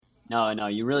No,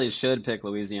 you really should pick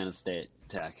Louisiana State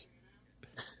Tech.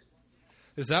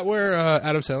 Is that where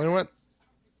Adam Sandler went?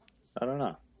 I don't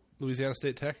know. Louisiana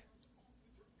State Tech?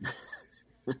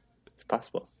 It's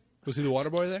possible. Was he the water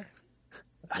boy there?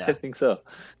 Yeah. I think so.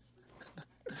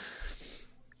 I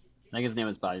think his name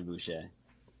was Bobby Boucher.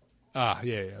 Ah,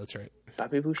 yeah, that's right.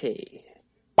 Bobby Boucher.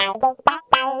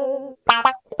 All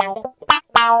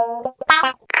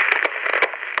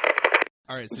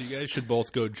right, so you guys should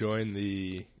both go join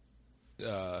the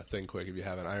thing quick if you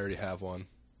haven't. I already have one.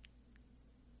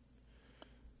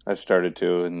 I started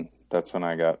to, and that's when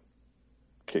I got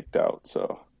kicked out.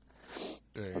 So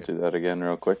I'll do that again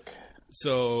real quick.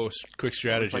 So, quick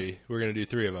strategy. We're going to do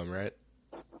 3 of them, right?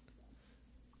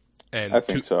 And I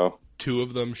think so. 2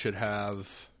 of them should have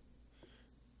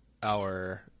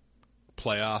our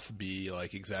playoff be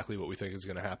like exactly what we think is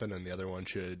going to happen, and the other one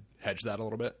should hedge that a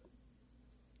little bit.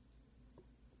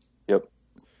 Yep.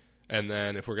 And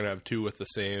then if we're going to have 2 with the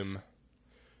same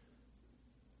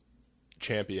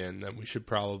champion, then we should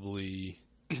probably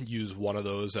use one of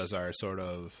those as our sort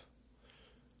of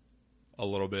a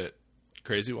little bit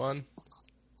crazy one,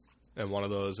 and one of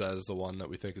those as the one that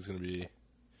we think is going to be...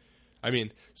 I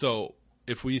mean, so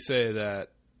if we say that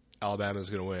Alabama is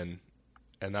going to win,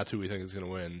 and that's who we think is going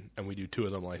to win, and we do 2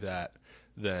 of them like that,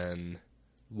 then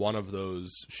one of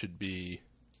those should be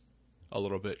a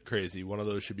little bit crazy. One of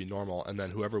those should be normal, and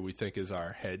then whoever we think is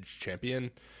our hedge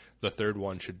champion, the third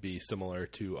one should be similar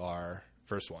to our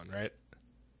first one, right?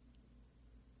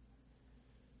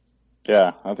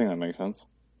 Yeah, I think that makes sense.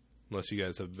 Unless you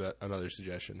guys have another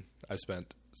suggestion. I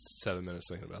spent 7 minutes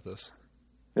thinking about this.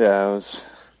 Yeah, I was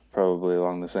probably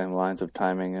along the same lines of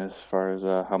timing as far as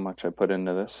how much I put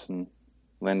into this, and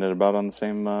landed about on the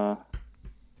same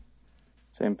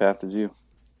path as you.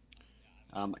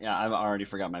 Yeah, I've already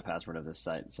forgot my password of this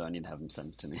site, so I need to have them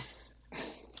send it to me.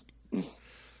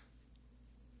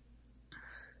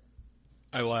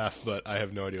 I laugh, but I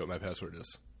have no idea what my password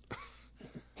is.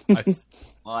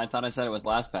 Well, I thought I said it with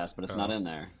LastPass, but it's not in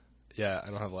there. Yeah, I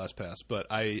don't have LastPass, but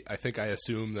I think I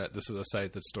assume that this is a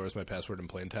site that stores my password in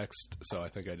plain text, so I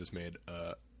think I just made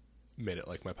it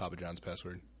like my Papa John's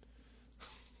password.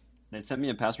 They sent me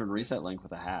a password reset link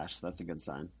with a hash, so that's a good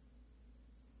sign.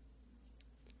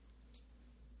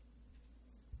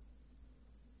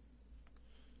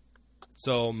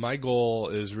 So my goal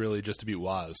is really just to beat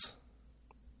Waz.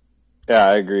 Yeah,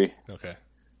 I agree. Okay.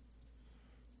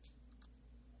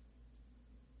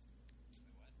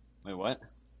 Wait, what?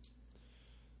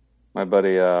 My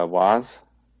buddy Waz,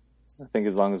 I think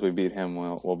as long as we beat him,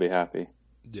 we'll be happy.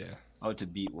 Yeah. Oh, to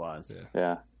beat was.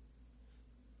 Yeah.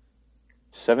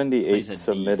 78 said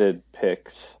submitted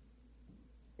picks,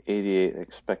 88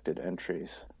 expected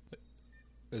entries.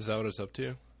 Is that what it's up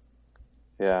to?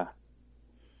 Yeah.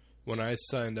 When I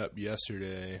signed up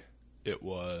yesterday, it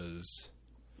was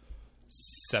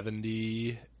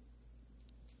 70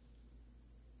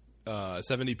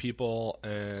 people,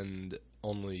 and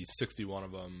only 61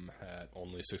 of them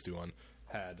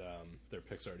had their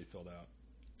picks already filled out.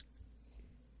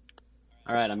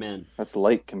 All right, I'm in. That's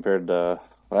light compared to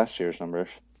last year's numbers.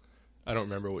 I don't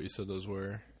remember what you said those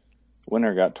were.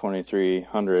 Winner got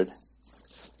 2,300.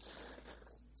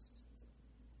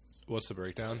 What's the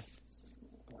breakdown?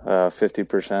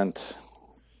 50%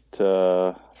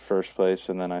 to first place,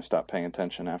 and then I stopped paying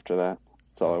attention after that.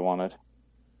 That's all I wanted.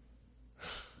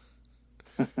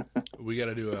 We got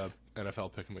to do a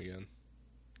NFL pick'em again.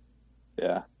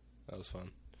 Yeah. That was fun.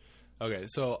 Okay,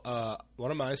 so one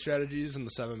of my strategies in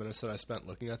the 7 minutes that I spent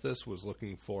looking at this was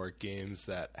looking for games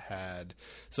that had...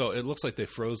 So it looks like they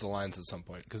froze the lines at some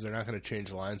point because they're not going to change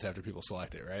the lines after people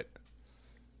select it, right?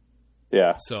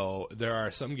 Yeah. So there are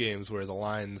some games where the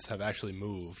lines have actually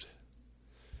moved.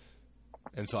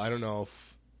 And so I don't know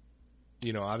if...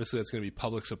 obviously that's going to be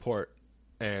public support,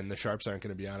 and the Sharps aren't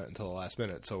going to be on it until the last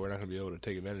minute, so we're not going to be able to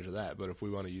take advantage of that. But if we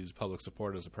want to use public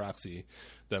support as a proxy,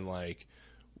 then,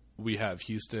 we have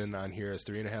Houston on here as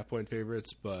 3.5-point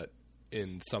favorites, but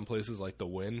in some places like the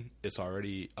Win, it's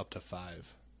already up to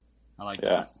 5. I like Yeah.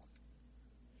 that.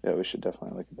 Yeah, we should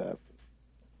definitely look at that.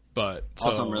 But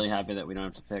Also, I'm really happy that we don't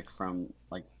have to pick from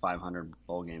 500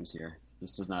 bowl games here.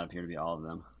 This does not appear to be all of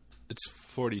them. It's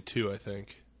 42, I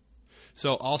think.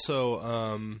 So also,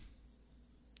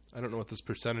 I don't know what this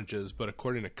percentage is, but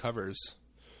according to Covers,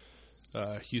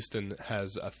 Houston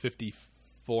has a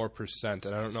 54%,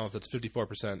 and I don't know if that's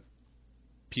 54%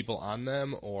 people on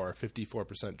them or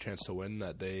 54% chance to win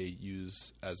that they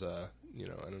use as a,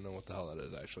 I don't know what the hell that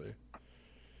is actually.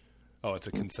 Oh, it's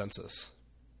a consensus.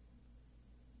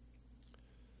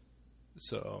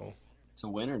 So. To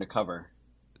win or to cover?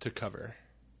 To cover.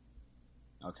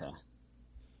 Okay.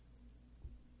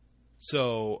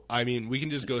 So, I mean, we can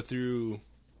just go through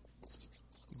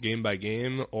game by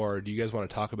game, or do you guys want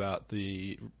to talk about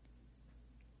the...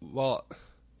 Well,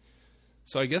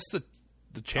 so I guess the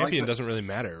champion doesn't really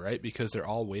matter, right? Because they're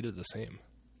all weighted the same.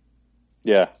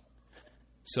 Yeah.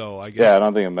 So I guess... Yeah, I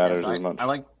don't think it matters so as much. I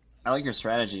like your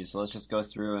strategy, so let's just go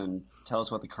through and tell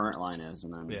us what the current line is,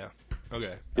 and then... Yeah.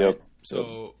 Okay. Yep.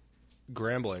 So,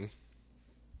 Grambling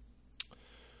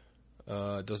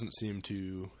doesn't seem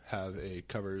to have a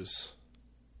covers...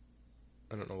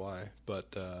 I don't know why, but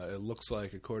it looks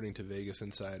like, according to Vegas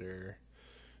Insider,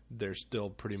 they're still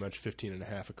pretty much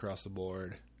 15.5 across the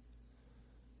board.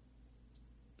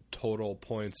 Total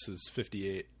points is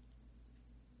 58.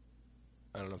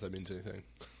 I don't know if that means anything.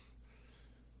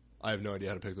 I have no idea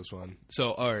how to pick this one.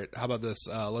 So, all right, how about this?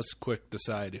 Let's quick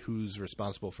decide who's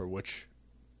responsible for which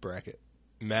bracket.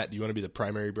 Matt, do you want to be the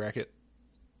primary bracket?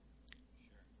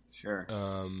 Sure.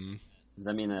 Does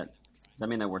that mean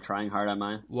that we're trying hard on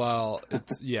mine? Well,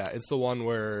 it's the one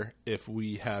where if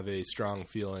we have a strong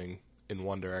feeling in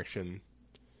one direction,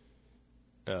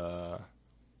 that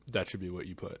should be what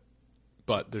you put.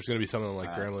 But there's going to be something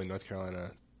like Grambling, North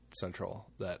Carolina Central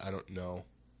that I don't know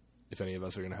if any of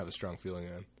us are going to have a strong feeling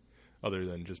on, other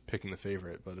than just picking the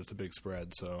favorite. But it's a big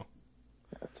spread, so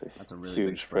that's a really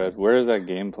huge big spread. Where is that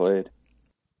game played?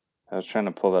 I was trying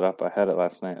to pull that up. I had it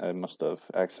last night. I must have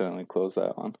accidentally closed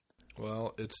that one.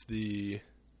 Well, it's the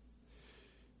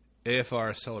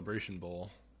AFR Celebration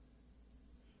Bowl.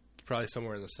 It's probably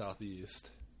somewhere in the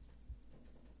southeast.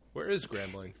 Where is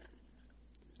Grambling?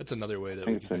 That's another way to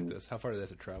pick this. How far do they have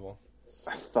to travel?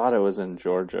 I thought it was in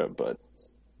Georgia, but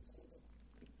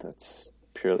that's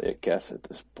purely a guess at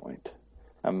this point.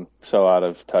 I'm so out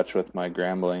of touch with my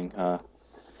Grambling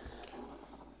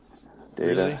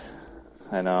data. Really?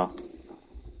 I know.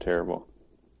 Terrible.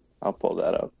 I'll pull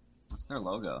that up. What's their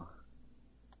logo?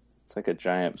 It's like a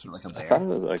giant... Is it like a I bear? thought it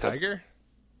was like Tiger?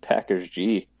 a Packers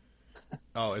G.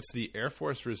 Oh, it's the Air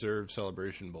Force Reserve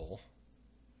Celebration Bowl.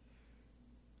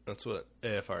 That's what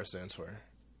AFR stands for.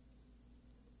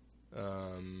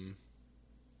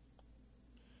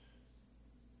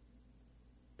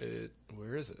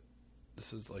 Where is it?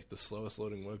 This is like the slowest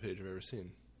loading webpage I've ever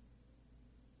seen.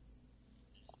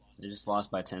 They just lost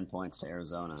by 10 points to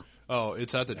Arizona. Oh,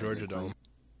 it's at the Georgia Dome,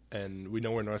 and we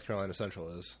know where North Carolina Central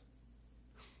is.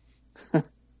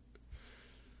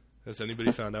 Has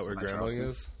anybody found out where Grambling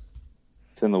is?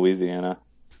 It's in Louisiana.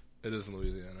 It is in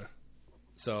Louisiana.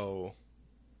 So,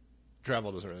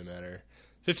 travel doesn't really matter.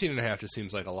 15.5 just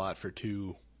seems like a lot for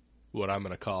two, what I'm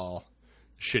going to call,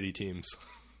 shitty teams.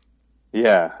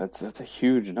 Yeah, that's a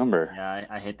huge number. Yeah,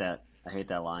 I hate that. I hate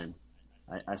that line.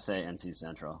 I say NC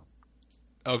Central.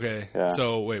 Okay, Yeah.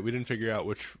 So wait, we didn't figure out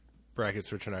which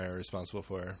brackets Rich and I are responsible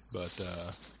for, but...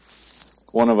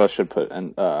 One of us should put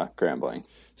in Grambling,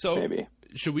 so maybe.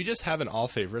 Should we just have an all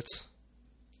favorites?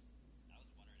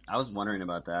 I was wondering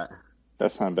about that.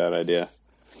 That's not a bad idea.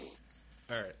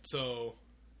 All right, so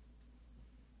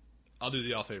I'll do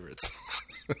the all favorites.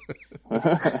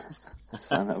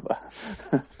 Son of a...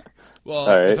 Well,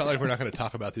 right. It's not like we're not going to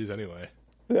talk about these anyway.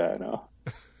 Yeah, I know.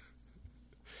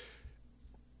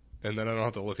 And then I don't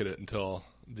have to look at it until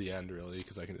the end, really,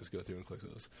 because I can just go through and click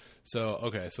those. So,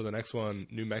 okay, so the next one,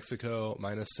 New Mexico,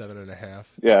 -7.5.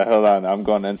 Yeah, hold on. I'm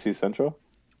going NC Central.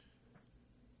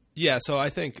 Yeah, so I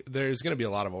think there's going to be a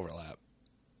lot of overlap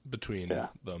between Yeah.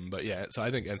 them. But yeah, so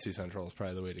I think NC Central is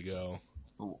probably the way to go.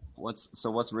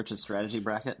 What's Rich's strategy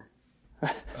bracket?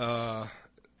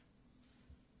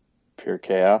 Pure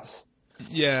chaos.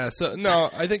 Yeah, so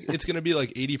no, I think it's going to be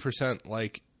like 80%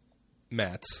 like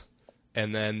Matt's.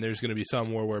 And then there's going to be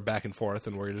some where we're back and forth,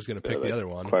 and we're just going to pick the other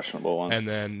one. Questionable one. And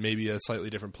then maybe a slightly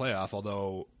different playoff,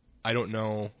 although I don't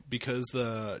know. Because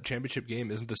the championship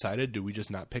game isn't decided, do we just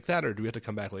not pick that, or do we have to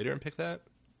come back later and pick that?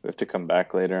 We have to come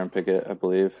back later and pick it, I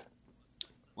believe.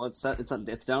 Well, it's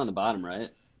down on the bottom, right?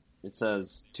 It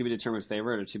says to be determined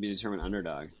favorite or to be determined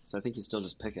underdog. So I think you still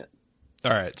just pick it.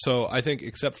 All right, so I think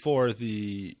except for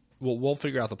the... We'll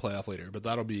figure out the playoff later, but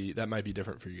that might be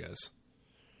different for you guys.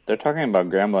 They're talking about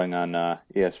Grambling on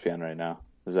ESPN right now.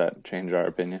 Does that change our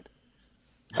opinion?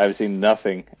 I've seen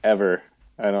nothing ever,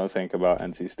 I don't think, about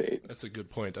NC State. That's a good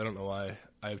point. I don't know why.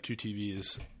 I have two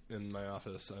TVs in my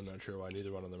office. I'm not sure why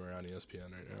neither one of them are on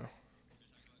ESPN right now.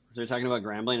 So they're talking about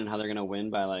Grambling and how they're going to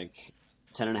win by like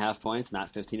 10.5 points,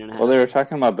 not 15.5. Well, they were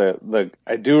talking about the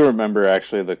I do remember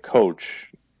actually the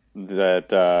coach that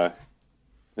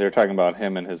they were talking about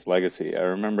him and his legacy. I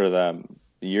remember them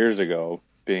years ago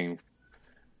being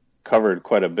covered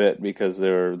quite a bit because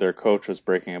their coach was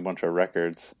breaking a bunch of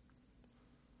records.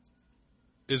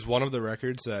 Is one of the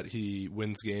records that he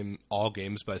wins all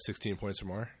games by 16 points or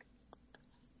more?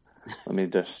 Let me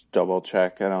just double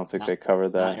check. I don't think they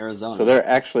covered not that. Arizona. So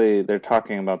they're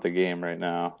talking about the game right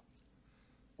now.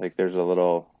 Like there's a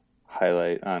little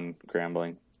highlight on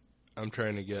Grambling. I'm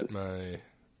trying to get my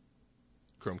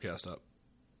Chromecast up.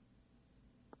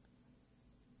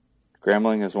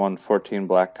 Grambling has won 14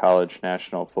 Black College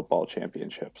National Football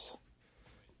Championships.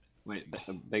 Wait,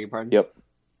 beg your pardon? Yep.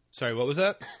 Sorry, what was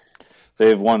that?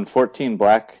 They've won 14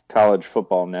 Black College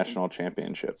Football National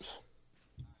Championships.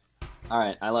 All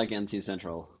right, I like NC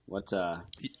Central. What?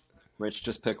 Rich,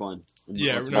 just pick one.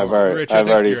 Yeah, Let's no, move on. Rich, I I've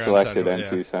think already you're on selected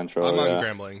Central, NC Central. I'm on yeah.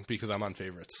 Grambling because I'm on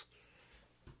favorites.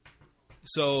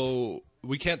 So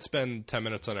we can't spend 10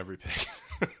 minutes on every pick.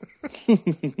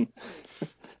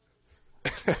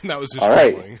 That was just All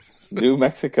right. Grambling. New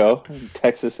Mexico,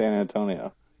 Texas, San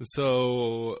Antonio.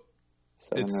 So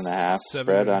 7.5 It's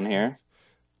spread on here.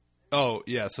 Oh,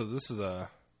 yeah, so this is a...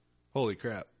 Holy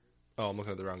crap. Oh, I'm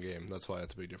looking at the wrong game. That's why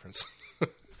it's a big difference.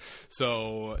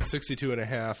 So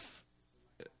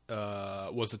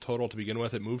 62.5 was the total to begin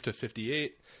with. It moved to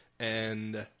 58,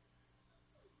 and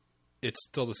it's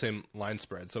still the same line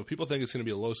spread. So people think it's going to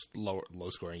be a low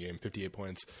scoring game, 58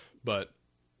 points. But,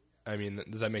 I mean,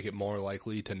 does that make it more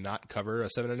likely to not cover a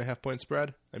 7.5 point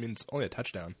spread? I mean, it's only a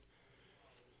touchdown.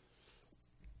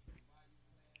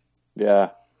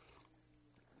 Yeah.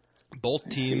 Both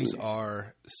teams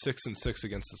are 6-6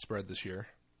 against the spread this year.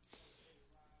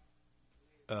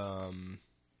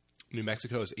 New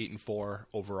Mexico is 8-4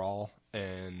 overall,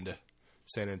 and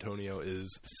San Antonio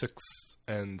is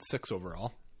 6-6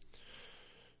 overall.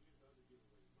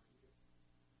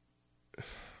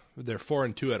 They're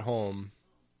 4-2 at home,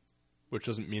 which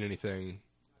doesn't mean anything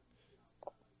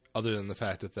other than the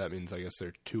fact that means I guess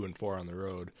they're 2-4 on the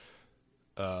road.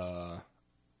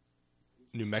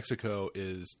 New Mexico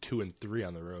is 2-3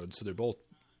 on the road, so they're both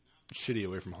shitty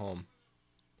away from home.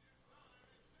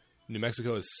 New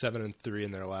Mexico is 7-3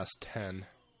 in their last 10.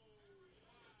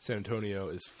 San Antonio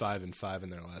is 5-5 in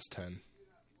their last 10.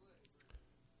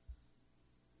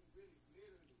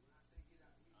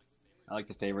 I like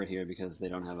the favorite here because they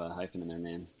don't have a hyphen in their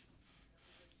name.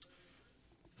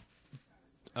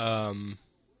 I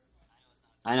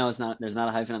know there's not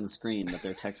a hyphen on the screen, but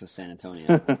they're Texas San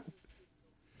Antonio.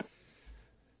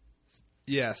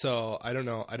 Yeah, so I don't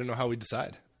know how we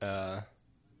decide.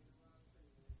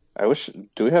 I wish.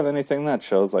 Do we have anything that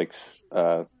shows like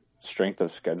strength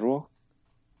of schedule?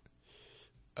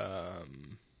 I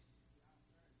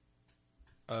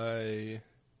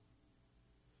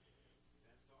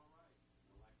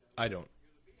don't.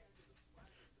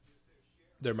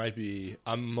 There might be.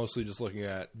 I'm mostly just looking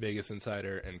at Vegas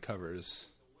Insider and Covers.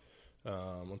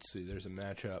 Let's see. There's a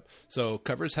matchup. So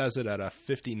Covers has it at a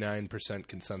 59%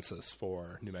 consensus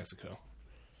for New Mexico.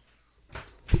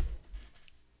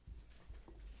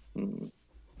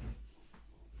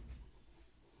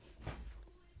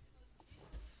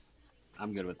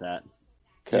 I'm good with that.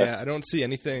 Okay. Yeah, I don't see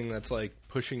anything that's like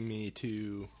pushing me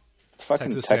to It's fucking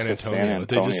Texas, Texas, San Antonio.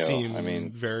 They just seem I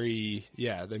mean, very.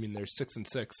 Yeah, I mean they're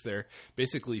 6-6. They're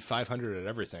basically 500 at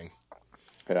everything.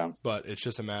 yeah. But it's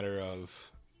just a matter of.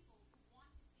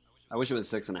 I wish it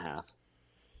was 6.5.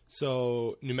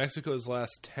 So New Mexico's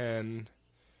last 10,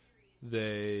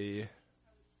 they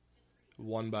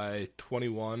won by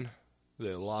 21.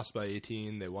 They lost by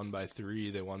 18. They won by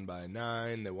 3. They won by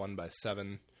 9. They won by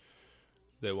 7.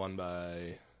 They won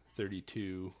by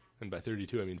 32. And by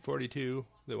 32, I mean 42.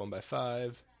 They won by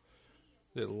 5.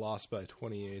 They lost by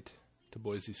 28 to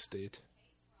Boise State.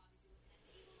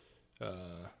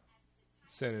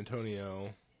 San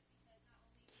Antonio,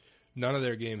 none of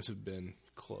their games have been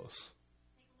close.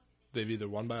 They've either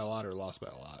won by a lot or lost by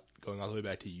a lot, going all the way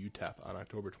back to UTEP on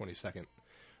October 22nd,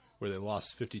 where they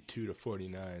lost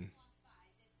 52-49.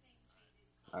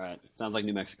 All right. Sounds like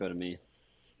New Mexico to me.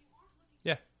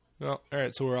 Yeah. Well, all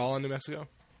right, so we're all on New Mexico?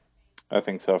 I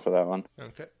think so for that one.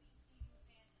 Okay.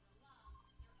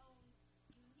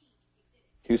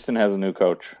 Houston has a new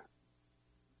coach.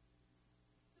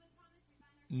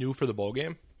 New for the bowl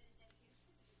game?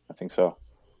 I think so.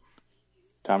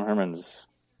 Tom Herman's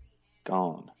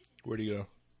gone. Where'd he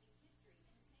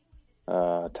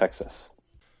go? Texas.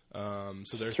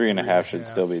 So there's 3.5 should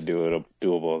still be doable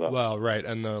though. Well, right,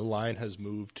 and the line has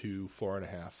moved to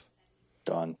 4.5.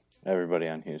 Done. Everybody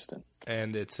on Houston.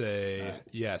 And it's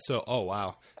oh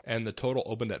wow. And the total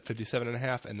opened at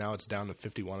 57.5, and now it's down to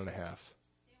 51.5.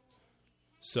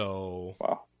 So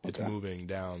Wow. it's Okay. moving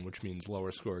down, which means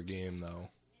lower score game though.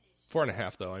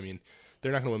 4.5 though. I mean,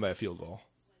 they're not going to win by a field goal.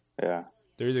 Yeah.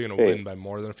 They're either going to Hey. win by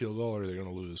more than a field goal, or they're going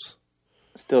to lose.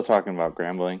 Still talking about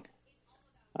Grambling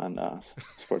on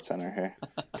Sports Center here.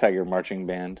 Tiger Marching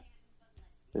Band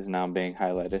is now being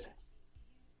highlighted.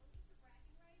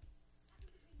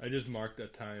 I just marked a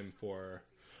time for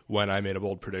when I made a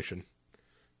bold prediction.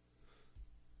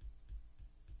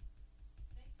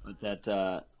 That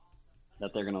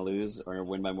they're going to lose or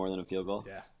win by more than a field goal?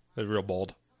 Yeah. It's real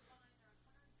bold.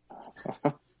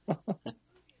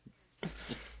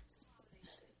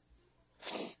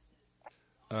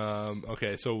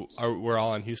 Okay, so we're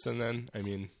all on Houston then? I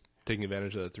mean, taking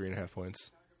advantage of the 3.5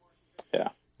 points? Yeah.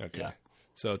 Okay. Yeah.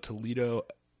 So Toledo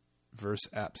versus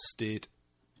App State.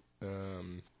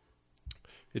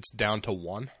 It's down to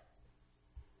 1.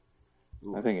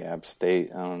 I think App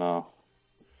State. I don't know.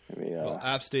 Maybe. Well,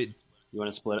 App State. You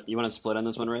want to split? You want to split on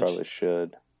this one, Rich? Probably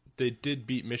should. They did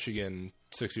beat Michigan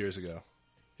 8 years ago.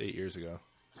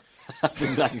 That's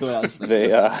exactly what I was thinking. They.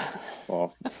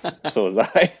 Well, so was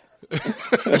I.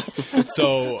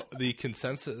 So the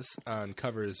consensus on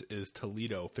covers is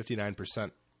Toledo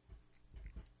 59%.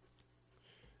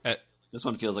 This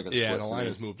one feels like a split. Yeah, and the to line me.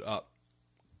 has moved up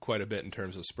quite a bit in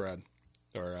terms of spread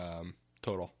or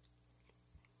total.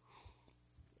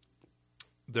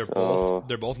 They're both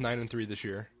 9-3 this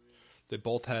year. They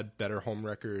both had better home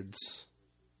records.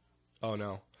 Oh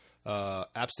no,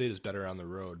 App State is better on the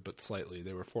road, but slightly.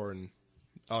 They were 4-2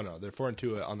 on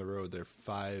the road. They're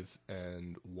 5-1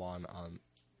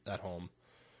 at home.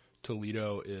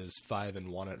 Toledo is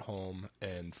 5-1 at home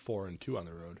and 4-2 on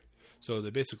the road. So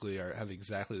they basically have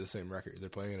exactly the same record. They're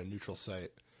playing at a neutral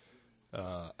site.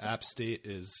 App State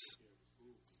is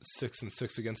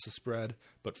 6-6 against the spread,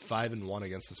 but 5-1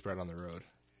 against the spread on the road.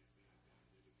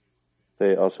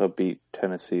 They also beat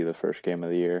Tennessee the first game of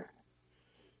the year.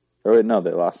 Or wait, no,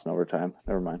 they lost in overtime.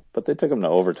 Never mind. But they took them to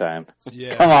overtime.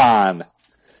 Yeah. Come on.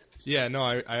 Yeah, no,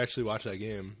 I actually watched that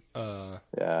game.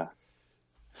 Yeah.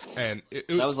 And it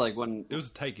was like when it was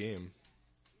a tight game.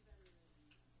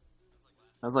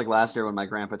 That was like last year when my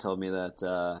grandpa told me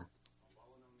that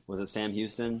was it Sam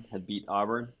Houston had beat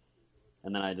Auburn,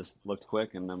 and then I just looked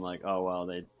quick and I'm like, oh well,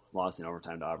 they lost in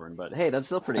overtime to Auburn, but hey, that's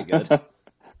still pretty good.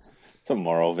 It's a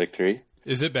moral victory.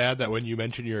 Is it bad that when you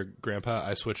mentioned your grandpa,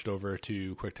 I switched over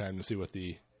to QuickTime to see what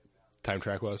the time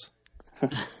track was?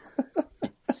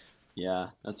 Yeah,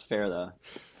 that's fair though.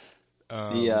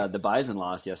 The Bison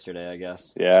lost yesterday, I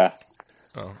guess. Yeah.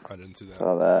 Oh, I didn't see that.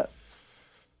 Saw that.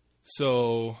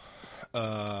 So,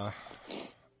 I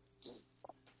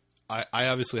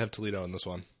obviously have Toledo in this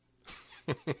one.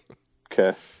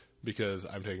 Okay. Because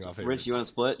I'm taking off favorites. Rich, you want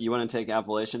to split? You want to take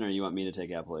Appalachian, or you want me to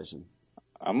take Appalachian?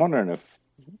 I'm wondering if.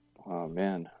 Oh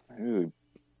man.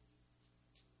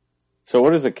 So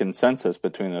what is the consensus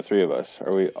between the three of us?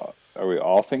 Are we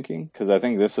all thinking? Because I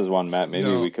think this is one, Matt.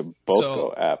 Maybe we could both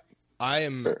go App. I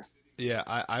am. Sure. Yeah,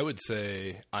 I would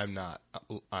say I'm not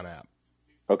on App.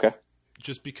 Okay.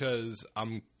 Just because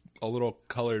I'm a little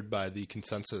colored by the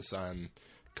consensus on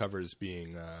covers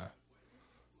being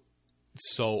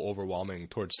so overwhelming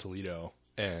towards Toledo,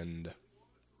 and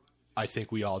I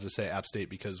think we all just say App State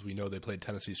because we know they played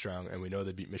Tennessee strong, and we know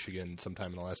they beat Michigan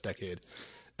sometime in the last decade,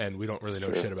 and we don't really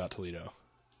know shit about Toledo.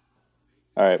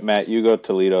 All right, Matt, you go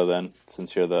Toledo then,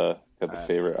 since you're the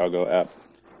favorite. I'll go App.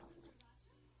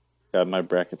 God, my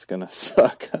bracket's gonna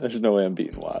suck. There's no way I'm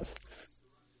beating Waz.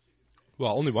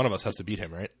 Well, only one of us has to beat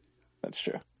him, right? That's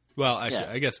true. Well, actually,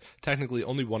 I guess technically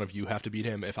only one of you have to beat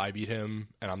him. If I beat him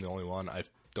and I'm the only one, I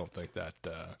don't think that...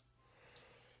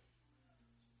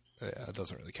 it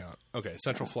doesn't really count. Okay,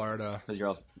 Central Florida. Because you're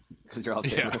all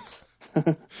favorites.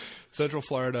 Yeah. Central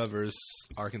Florida versus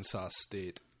Arkansas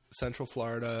State. Central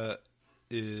Florida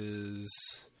is...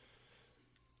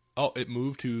 Oh, it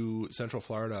moved to Central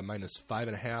Florida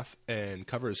 -5.5, and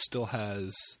covers still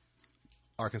has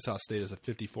Arkansas State as a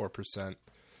 54%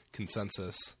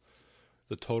 consensus.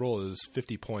 The total is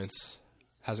 50 points.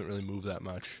 Hasn't really moved that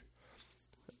much.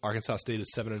 Arkansas State is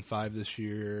 7-5 this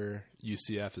year.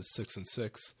 UCF is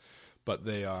 6-6, but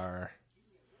they are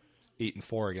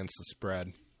 8-4 against the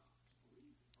spread.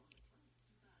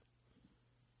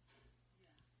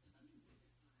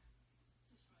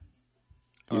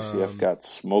 UCF got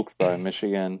smoked by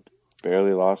Michigan.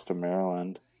 Barely lost to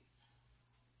Maryland.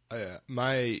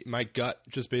 My gut,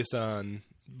 just based on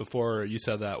before you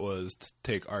said that, was to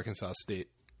take Arkansas State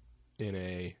in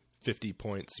a 50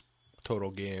 points total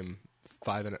game.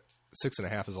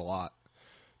 6.5 is a lot,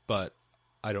 but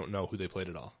I don't know who they played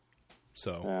at all.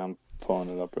 So yeah, I'm pulling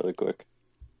it up really quick.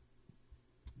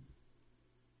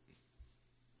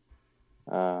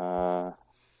 I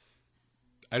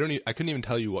couldn't even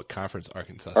tell you what conference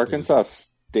Arkansas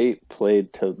State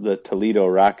played to the Toledo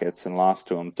Rockets and lost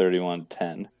to them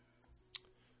 31-10.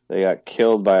 They got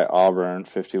killed by Auburn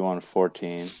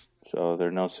 51-14, so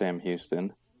they're no Sam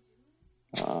Houston.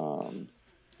 Let's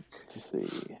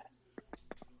see.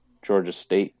 Georgia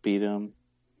State beat them.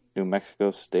 New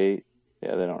Mexico State.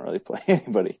 Yeah, they don't really play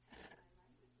anybody.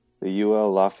 The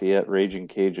UL Lafayette Raging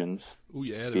Cajuns Ooh,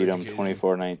 yeah, the beat Raging them Cajun.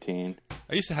 24-19.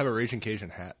 I used to have a Raging Cajun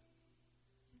hat.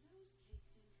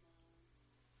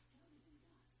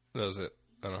 That was it.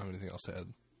 I don't have anything else to add.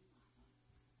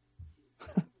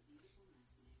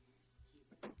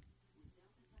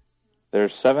 They're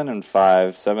 7-5,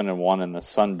 7-1 in the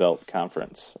Sun Belt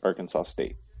Conference. Arkansas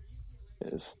State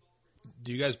is.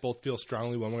 Do you guys both feel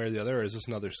strongly one way or the other, or is this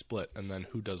another split, and then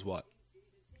who does what?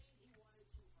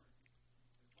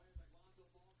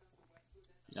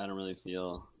 Yeah, I don't really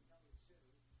feel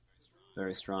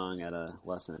very strong at a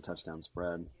less than a touchdown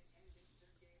spread.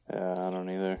 Yeah, I don't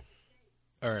either.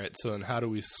 All right, so then how do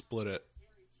we split it?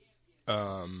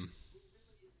 I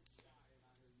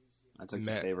took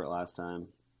Matt- the favorite last time.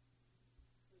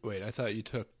 Wait, I thought you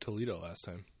took Toledo last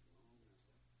time.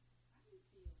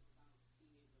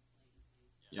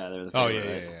 Yeah, they're the Oh,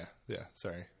 favorite, yeah, right? yeah.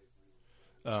 Sorry.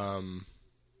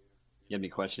 You had me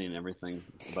questioning everything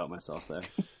about myself there.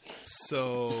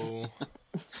 So,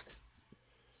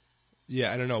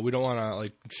 yeah, I don't know. We don't want to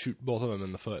like shoot both of them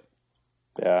in the foot.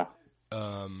 Yeah.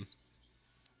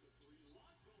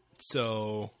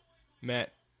 So,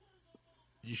 Matt,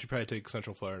 you should probably take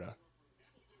Central Florida.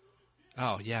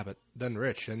 Oh, yeah, but then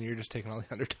Rich, then you're just taking all the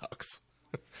underdogs.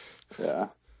 Yeah.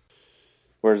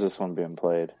 Where's this one being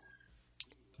played?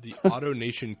 The Auto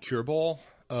Nation Cure Bowl.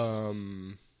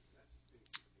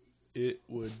 It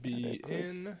would be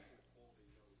in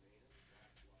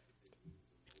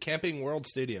Camping World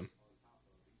Stadium.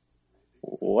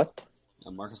 What?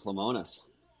 Marcus Lemonis.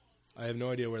 I have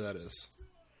no idea where that is.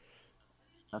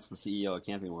 That's the CEO of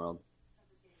Camping World.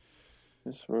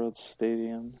 This World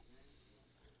Stadium.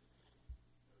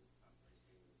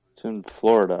 It's in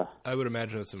Florida. I would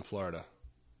imagine it's in Florida.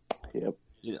 Yep.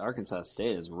 Dude, Arkansas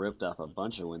State has ripped off a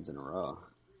bunch of wins in a row.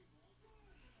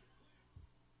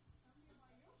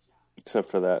 Except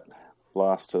for that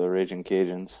loss to the Raging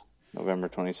Cajuns, November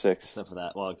 26th. Except for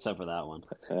that. Well, except for that one.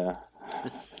 Yeah.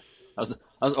 I was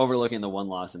overlooking the one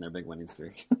loss in their big winning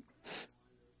streak.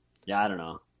 Yeah, I don't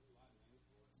know.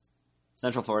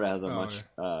 Central Florida has a much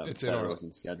It's in better our-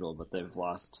 looking schedule, but they've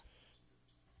lost.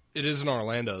 It is in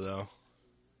Orlando, though.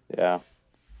 Yeah.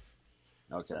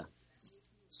 Okay.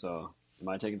 So, am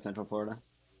I taking Central Florida?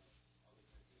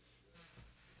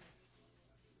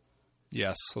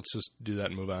 Yes, let's just do that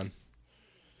and move on.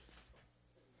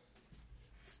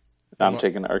 I'm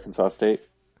taking Arkansas State.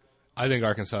 I think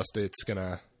Arkansas State's going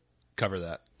to cover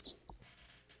that.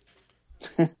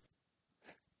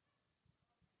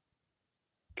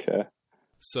 Okay.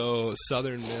 So,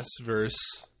 Southern Miss versus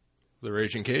the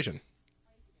Raging Cajun.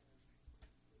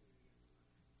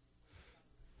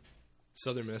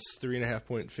 Southern Miss,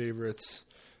 3.5-point favorites.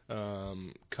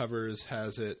 Covers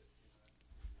has it.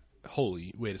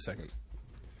 Wait a second.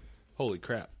 Holy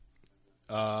crap.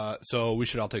 So we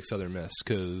should all take Southern Miss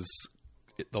because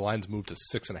the line's moved to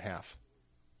 6.5.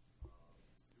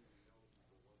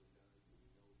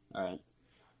 All right.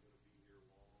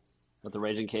 But the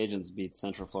Raging Cajuns beat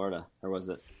Central Florida, or was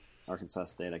it Arkansas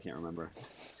State? I can't remember.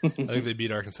 I think they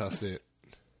beat Arkansas State.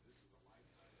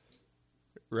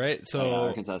 Right? So Oh, yeah,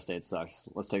 Arkansas State sucks.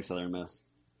 Let's take Southern Miss.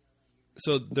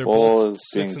 So they're Bowl both is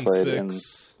 6 being and played 6.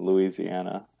 in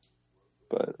Louisiana,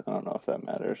 but I don't know if that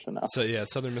matters enough. So yeah,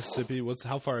 Southern Mississippi.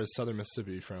 How far is Southern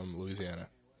Mississippi from Louisiana?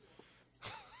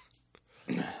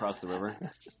 Across the river.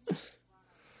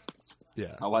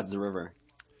 Yeah. How wide's the river?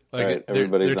 Like Right, they're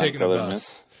everybody's on taking a Southern bus.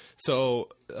 Miss. So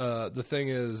the thing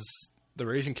is, the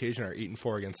Raging Cajun are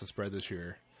 8-4 against the spread this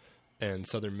year, and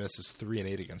Southern Miss is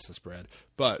 3-8 against the spread.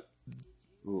 But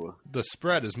Ooh. the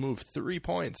spread has moved 3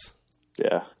 points.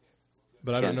 Yeah.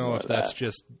 But I don't Can't know if ignore that's that.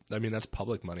 just. I mean, that's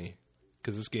public money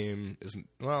because this game isn't.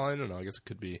 Well, I don't know. I guess it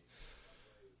could be.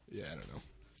 Yeah, I don't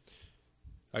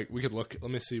know. We could look.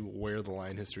 Let me see where the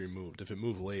line history moved. If it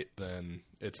moved late, then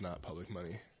it's not public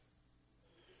money.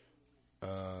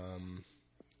 Oh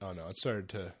no, it started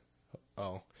to.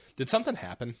 Oh, did something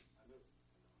happen?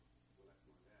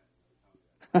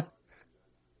 It's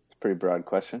a pretty broad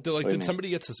question. Did, What do you did mean? somebody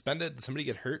get suspended? Did somebody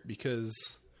get hurt? Because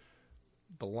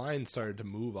the line started to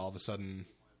move all of a sudden.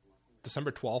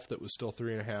 December 12th, it was still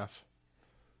 3.5,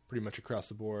 pretty much across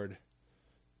the board.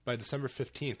 By December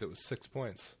 15th, it was 6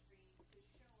 points.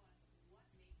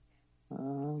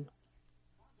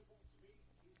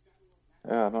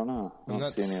 Yeah, I don't know. I I'm don't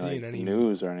not see any, seeing like, any-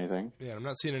 news or anything. Yeah, I'm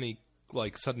not seeing any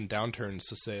like sudden downturns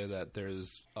to say that there's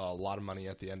a lot of money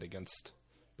at the end against,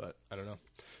 but I don't know.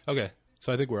 Okay,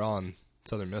 so I think we're all on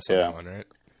Southern Miss on Yeah. that one, right?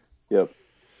 Yep.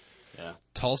 Yeah.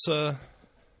 Tulsa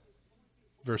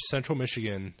versus Central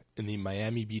Michigan in the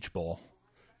Miami Beach Bowl.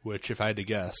 which, if I had to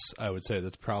guess, I would say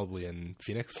that's probably in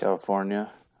Phoenix.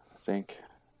 California, I think.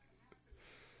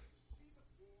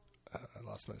 I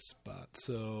lost my spot.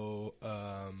 So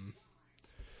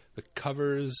the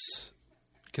covers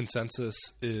consensus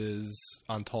is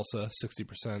on Tulsa,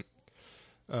 60%.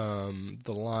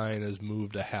 The line has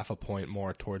moved a half a point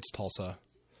more towards Tulsa.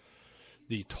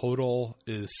 The total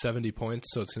is 70 points,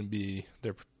 so it's going to be,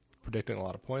 they're predicting a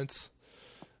lot of points.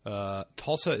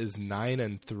 Tulsa is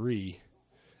 9-3,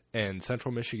 and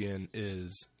Central Michigan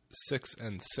is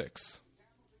 6-6.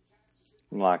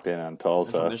 I'm locked in on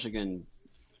Tulsa.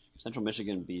 Central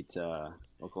Michigan beat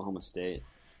Oklahoma State,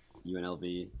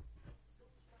 UNLV,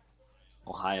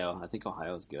 Ohio. I think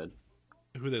Ohio's good.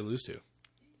 Who they lose to?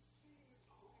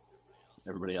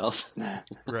 Everybody else.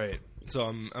 Right. So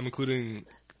I'm including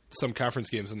some conference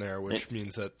games in there, which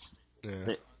means that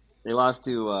they lost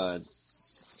to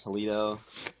Toledo,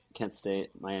 Kent State,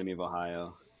 Miami of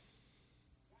Ohio,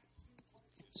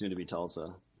 soon to be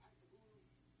Tulsa.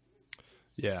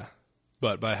 Yeah,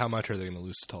 but by how much are they going to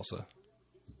lose to Tulsa?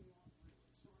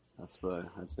 That's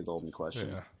the golden question.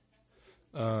 Yeah.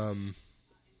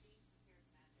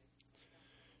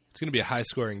 It's going to be a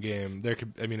high-scoring game.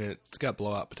 It's got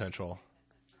blowout potential.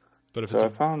 But if it's a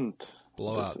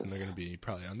blowout, then they're going to be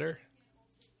probably under.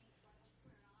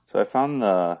 So I found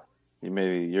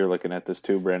maybe you're looking at this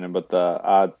too, Brandon, but the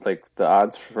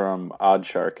odds from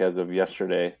OddsShark as of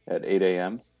yesterday at 8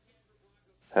 a.m.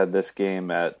 had this game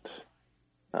at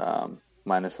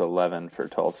minus 11 for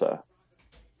Tulsa.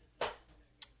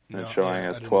 And it's showing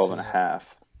as 12.5.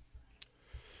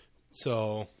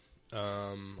 So,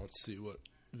 let's see what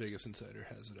Vegas Insider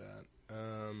has it at.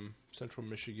 Central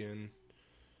Michigan.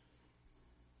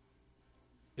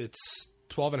 It's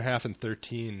 12.5 and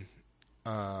 13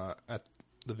 at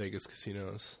the Vegas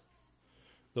casinos.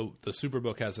 The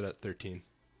Superbook has it at 13.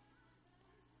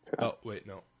 Okay. Oh, wait,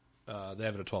 no. They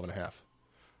have it at 12.5.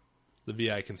 The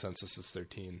VI consensus is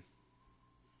 13.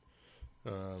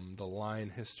 The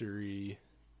line history...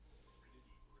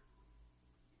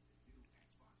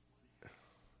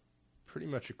 pretty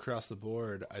much across the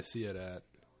board, I see it at...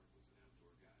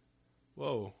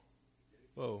 Whoa.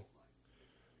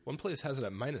 One place has it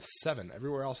at minus 7.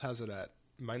 Everywhere else has it at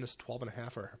minus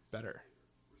 12.5 or better.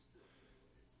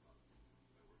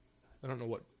 I don't know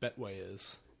what Betway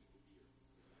is.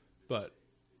 But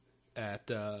at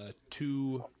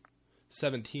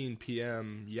 2:17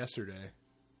 p.m. yesterday,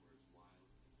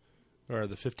 or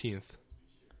the 15th,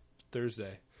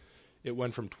 Thursday, it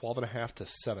went from 12.5 to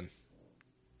 7.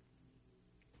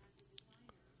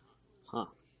 Huh.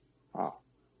 Oh,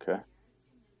 okay.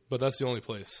 But that's the only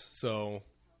place. So,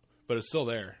 but it's still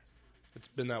there. It's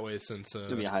been that way since. It's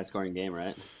gonna be a high-scoring game,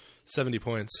 right? 70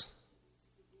 points.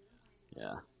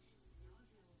 Yeah.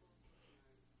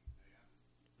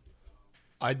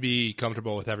 I'd be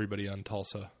comfortable with everybody on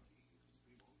Tulsa.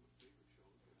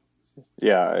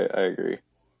 Yeah, I agree.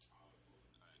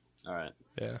 All right.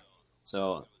 Yeah.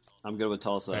 So I'm good with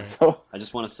Tulsa. Right. So I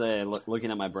just want to say,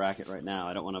 looking at my bracket right now,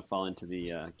 I don't want to fall into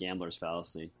the gambler's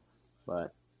fallacy,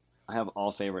 but I have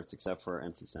all favorites except for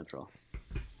NC Central.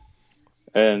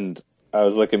 And I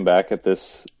was looking back at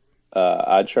this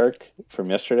OddsShark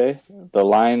from yesterday. The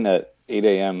line at 8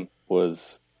 a.m.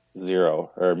 was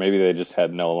 0, or maybe they just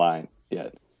had no line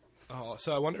yet. Oh,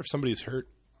 so I wonder if somebody's hurt.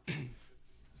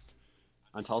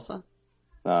 On Tulsa?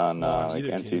 No, on like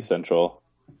either NC team. Central.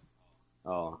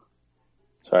 Oh.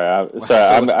 Sorry, I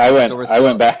So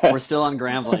went back. We're still on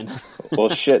Grambling. Well,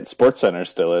 shit, SportsCenter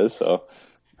still is, so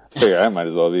I figure I might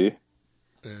as well be.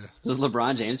 Yeah. Does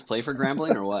LeBron James play for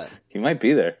Grambling or what? He might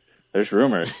be there. There's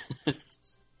rumors.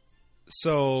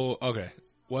 So, okay.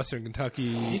 Western Kentucky.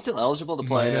 Is he still eligible to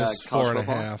play minus college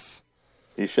football? 4.5.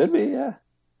 He should be, yeah.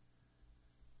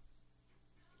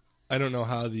 I don't know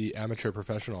how the amateur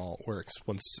professional works.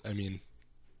 I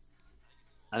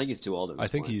think he's too old at this I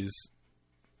think point. he's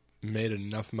made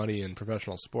enough money in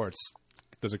professional sports.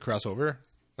 Does it cross over?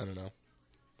 I don't know.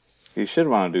 He should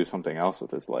want to do something else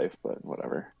with his life, but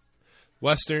whatever.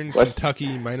 Western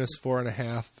Kentucky minus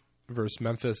 4.5 versus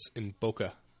Memphis in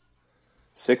Boca.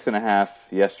 6.5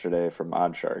 yesterday from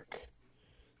OddsShark.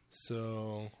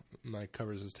 So my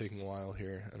covers is taking a while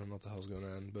here. I don't know what the hell's going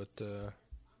on, but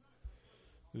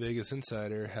Vegas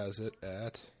Insider has it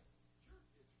at.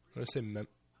 What did I say?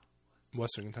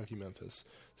 Western Kentucky, Memphis.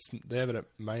 They have it at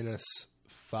minus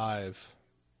 5.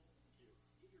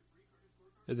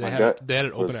 They had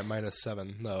it open at minus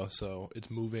 7 though, so it's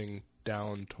moving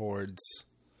down towards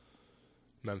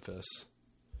Memphis.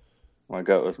 My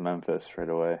gut was Memphis right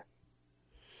away.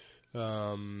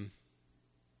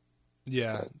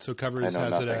 Yeah. So covers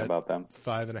has it at about them.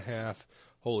 5.5.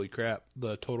 Holy crap.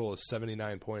 The total is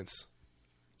 79 points.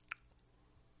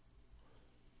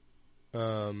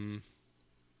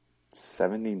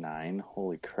 79?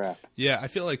 Holy crap. Yeah, I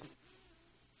feel like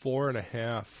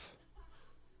 4.5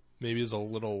 maybe is a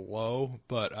little low,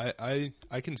 but I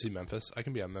can see Memphis. I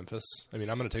can be on Memphis. I mean,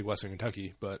 I'm going to take Western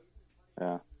Kentucky, but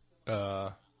Yeah. Yeah,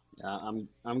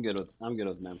 I'm good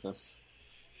with Memphis.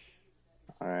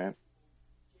 All right.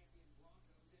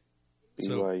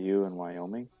 So- BYU and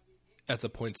Wyoming. at the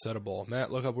Poinsettia Bowl.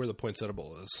 Matt, look up where the Poinsettia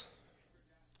Bowl is.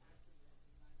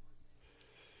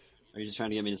 Are you just trying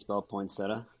to get me to spell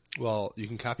poinsettia? Well, you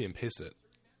can copy and paste it.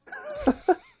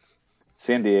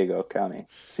 San Diego County.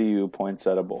 CU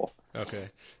Poinsettia Bowl. Okay.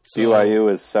 So,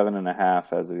 BYU is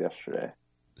 7.5 as of yesterday.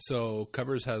 So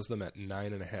Covers has them at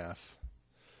 9.5.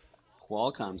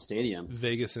 Qualcomm Stadium.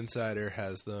 Vegas Insider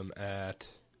has them at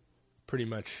pretty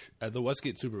much at the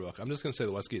Westgate Superbook. I'm just going to say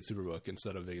the Westgate Superbook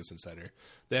instead of Vegas Insider.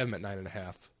 They have them at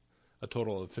 9.5, a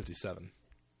total of 57.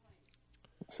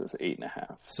 This is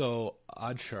 8.5. So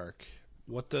OddsShark,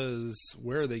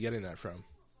 where are they getting that from?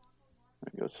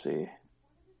 Let me go see.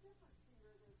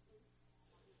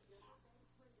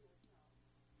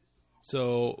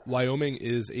 So Wyoming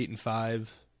is 8-5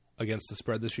 against the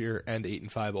spread this year, and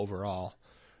 8-5 overall.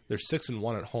 They're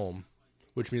 6-1 at home,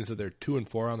 which means that they're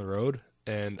 2-4 on the road.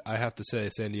 And I have to say,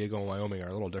 San Diego and Wyoming are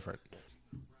a little different.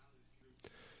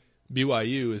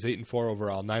 BYU is 8-4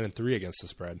 overall, 9-3 against the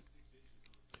spread,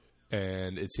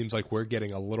 and it seems like we're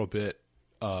getting a little bit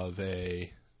of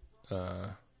a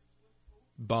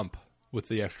bump with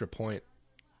the extra point.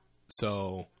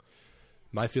 So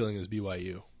my feeling is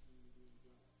BYU.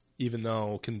 Even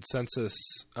though consensus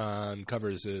on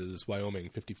Covers is Wyoming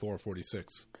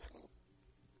 54-46.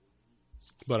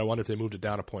 But I wonder if they moved it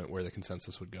down a point where the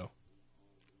consensus would go.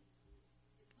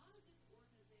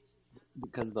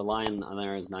 Because the line on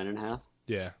there is 9.5?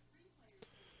 Yeah.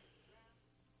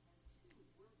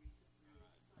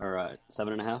 Or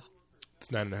 7.5? It's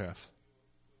 9.5.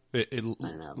 It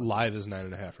 9.5. live is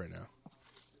 9.5 right now.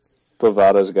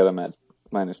 Bovada's got them at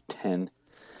 -10.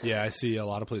 Yeah, I see a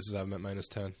lot of places have them at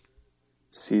 -10.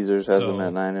 Caesars has So- them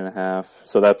at 9.5.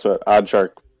 So that's what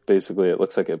OddsShark basically. It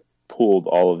looks like it pooled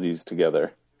all of these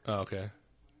together. Oh, okay.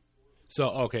 So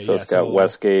okay, So yeah. it's got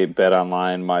Westgate, Bet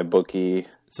Online, MyBookie.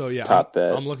 So yeah, Top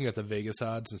bet. I'm looking at the Vegas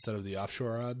odds instead of the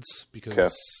offshore odds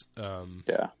because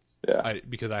Yeah.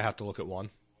 because I have to look at one.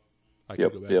 I Yep, can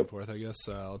go back yep. and forth, I guess.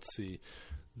 Let's see.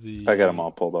 I got them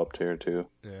all pulled up here too.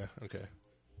 Yeah. Okay.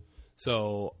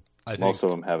 So I think Most of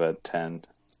them have at 10.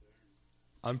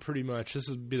 I'm pretty much. This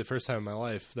would be the first time in my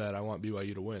life that I want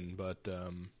BYU to win, but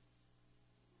I'm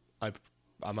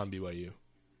on BYU.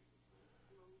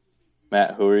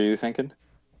 Matt, who are you thinking?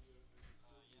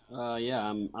 Yeah,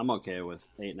 I'm okay with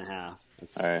 8.5.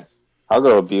 All right, I'll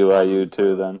go with BYU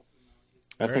too. Then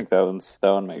I All right. think that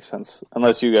one makes sense.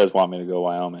 Unless you guys want me to go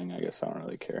Wyoming, I guess I don't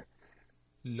really care.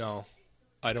 No,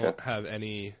 I don't Okay. have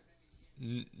any.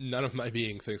 None of my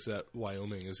being thinks that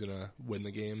Wyoming is going to win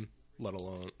the game, let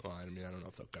alone. Well, I mean, I don't know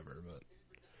if they'll cover, but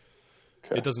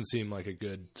Okay. it doesn't seem like a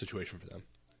good situation for them.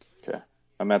 Okay,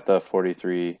 I'm at the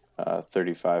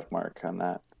 43-35 mark on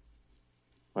that.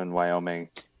 When Wyoming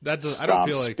That does, I don't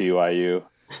feel stomps like. BYU.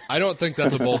 I don't think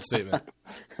that's a bold statement.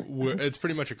 It's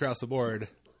pretty much across the board.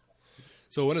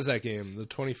 So when is that game? The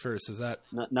 21st. Is that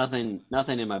Nothing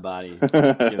in my body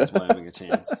gives Wyoming a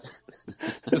chance.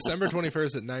 December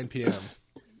 21st at 9 p.m.?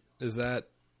 Is that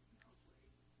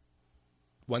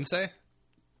Wednesday?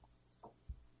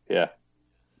 Yeah,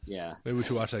 Yeah. Maybe we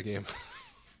should watch that game.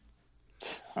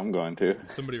 I'm going to.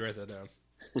 Somebody write that down.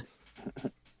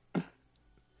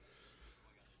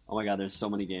 Oh my God, there's so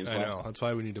many games I left. know. That's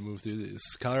why we need to move through these.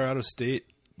 Colorado State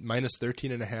minus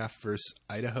 13.5 versus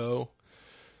Idaho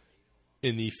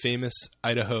in the famous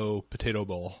Idaho Potato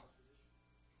Bowl.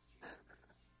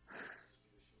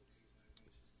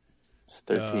 It's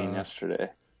 13 yesterday.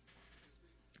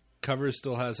 Covers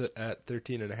still has it at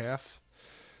 13.5.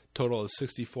 Total is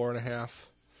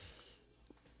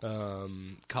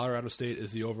 64.5. Colorado State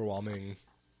is the overwhelming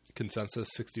consensus,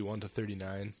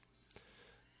 61-39.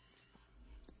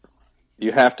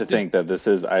 You have to think that this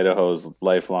is Idaho's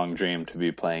lifelong dream to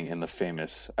be playing in the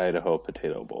famous Idaho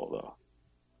Potato Bowl, though.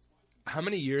 How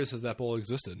many years has that bowl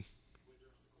existed?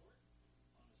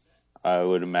 I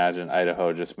would imagine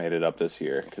Idaho just made it up this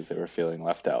year because they were feeling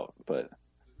left out. But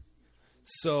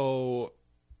So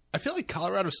I feel like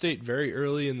Colorado State very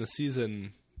early in the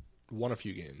season won a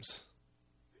few games.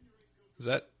 Does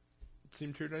that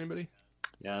seem true to anybody?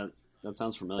 Yeah, that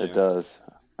sounds familiar. it does.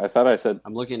 I thought I said.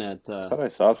 I'm looking at. I thought I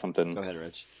saw something. Go ahead,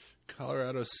 Rich.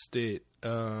 Colorado State.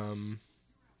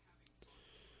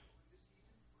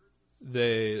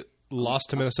 They lost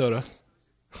to Minnesota.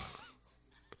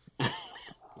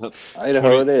 Oops.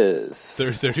 Idaho it is.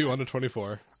 They're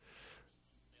 31-24.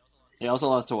 They also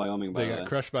lost to Wyoming, by They the got way.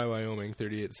 crushed by Wyoming,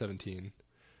 38-17.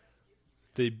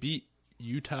 They beat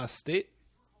Utah State.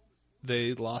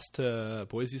 They lost to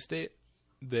Boise State.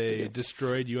 They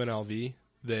destroyed UNLV.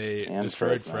 They And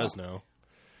destroyed Fresno. Fresno.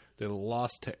 They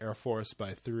lost to Air Force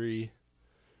by 3.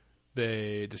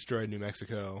 They destroyed New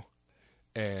Mexico.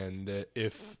 And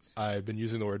if I've been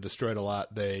using the word destroyed a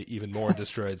lot, they even more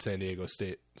destroyed San Diego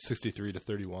State,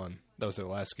 63-31. That was their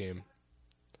last game.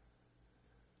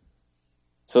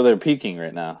 So they're peaking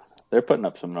right now. They're putting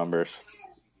up some numbers.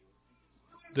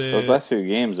 Those last few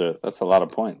games that's a lot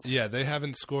of points. Yeah, they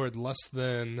haven't scored less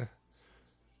than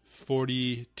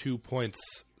 42 points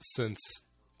since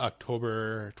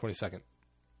October 22nd.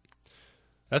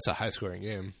 That's a high-scoring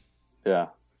game. Yeah.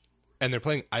 And they're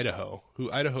playing Idaho,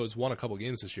 who Idaho's won a couple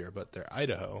games this year, but they're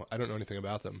Idaho. I don't know anything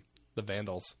about them. The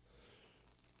Vandals.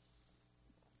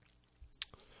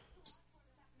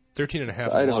 13.5 is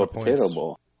a Idaho lot of points. Potato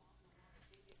Bowl.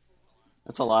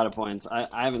 That's a lot of points. I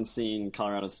haven't seen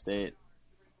Colorado State.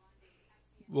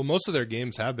 Well, most of their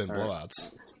games have been All right.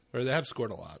 blowouts, or they have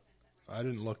scored a lot. I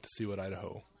didn't look to see what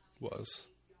Idaho was.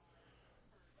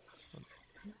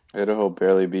 Idaho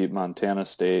barely beat Montana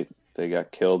State. They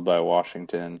got killed by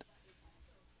Washington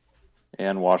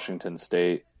and Washington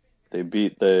State. They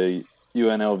beat the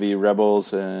UNLV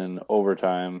Rebels in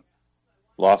overtime.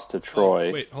 Lost to Troy.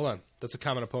 Oh, wait, hold on. That's a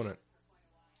common opponent.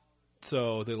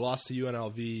 So they lost to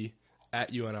UNLV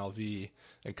at UNLV,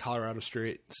 and Colorado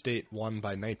State won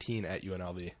by 19 at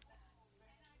UNLV.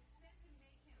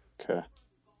 Okay.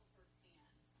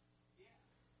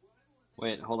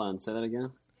 Wait, hold on. Say that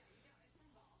again.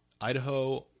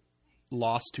 Idaho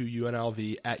lost to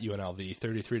UNLV at UNLV,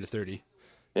 33-30.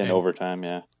 In And- overtime,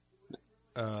 yeah.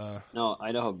 No,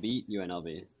 Idaho beat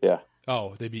UNLV. Yeah.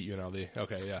 Oh, they beat UNLV.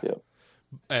 Okay, yeah. Yep.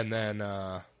 And then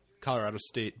Colorado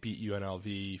State beat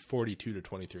UNLV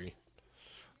 42-23.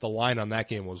 The line on that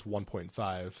game was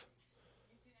 1.5.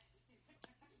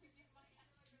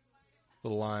 The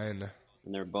line.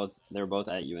 And they were both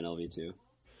at UNLV too.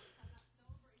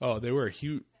 Oh, they were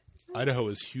huge. Idaho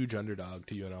was huge underdog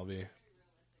to UNLV.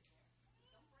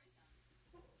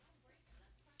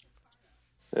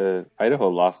 Idaho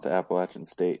lost to Appalachian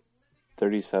State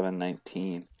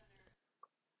 37-19.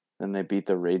 Then they beat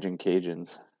the Raging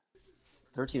Cajuns.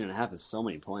 13.5 is so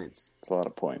many points. It's a lot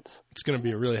of points. It's going to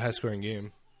be a really high-scoring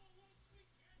game.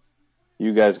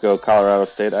 You guys go Colorado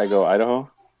State, I go Idaho?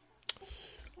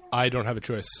 I don't have a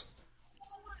choice.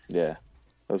 Yeah.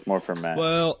 That was more for Matt.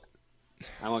 Well,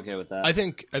 I'm okay with that. I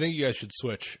think you guys should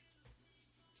switch.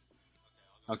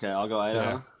 Okay, I'll go Idaho.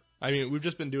 Yeah. I mean, we've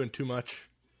just been doing too much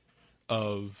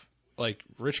of, like,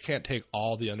 Rich can't take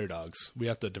all the underdogs. We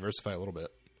have to diversify a little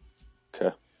bit.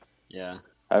 Okay. Yeah.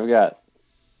 I've got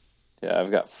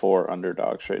 4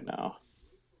 underdogs right now.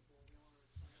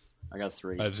 I got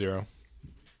 3. I have 0.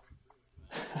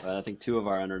 But I think 2 of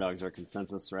our underdogs are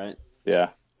consensus, right? Yeah.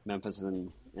 Memphis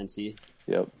and NC.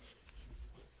 Yep.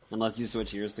 Unless you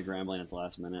switch yours to Grambling at the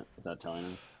last minute without telling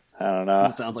us. I don't know.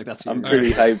 It sounds like that's what I'm you're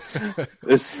pretty hyped.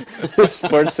 This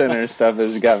Sports Center stuff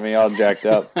has got me all jacked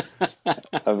up.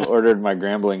 I've ordered my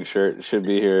Grambling shirt. It should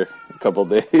be here in a couple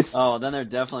days. Oh, then they're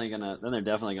definitely gonna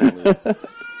lose.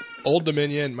 Old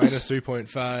Dominion minus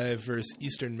 3.5 versus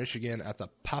Eastern Michigan at the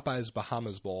Popeyes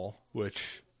Bahamas Bowl,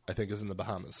 which I think is in the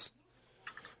Bahamas.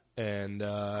 And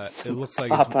it looks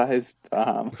like Popeyes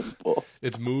Bahamas Bowl.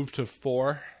 it's moved to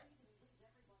 4.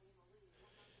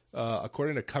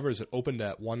 According to covers, it opened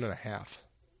at 1.5.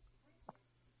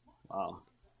 Wow.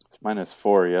 It's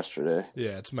 -4 yesterday.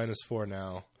 Yeah, it's -4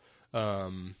 now.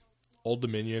 Old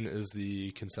Dominion is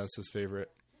the consensus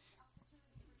favorite.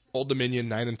 Old Dominion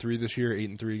 9-3 this year,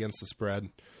 8-3 against the spread.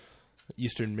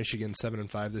 Eastern Michigan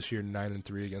 7-5 this year,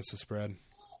 9-3 against the spread.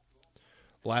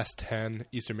 Last 10,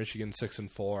 Eastern Michigan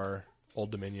 6-4,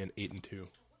 Old Dominion 8-2.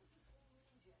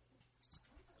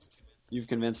 You've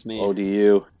convinced me.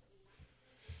 ODU.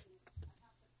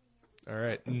 All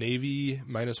right, Navy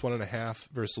 -1.5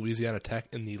 versus Louisiana Tech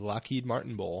in the Lockheed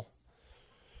Martin Bowl.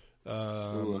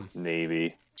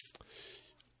 Navy.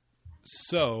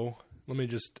 So let me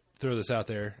just throw this out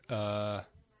there.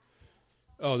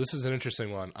 This is an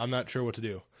interesting one. I'm not sure what to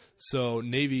do. So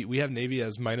Navy, we have Navy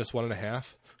as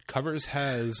 -1.5. Covers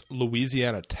has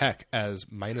Louisiana Tech as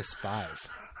 -5.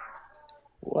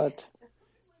 What?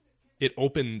 It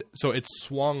opened, so it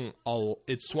swung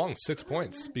 6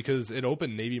 points because it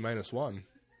opened Navy -1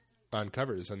 on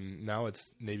covers, and now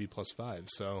it's Navy +5.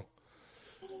 So,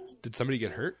 did somebody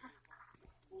get hurt?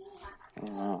 I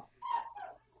don't know.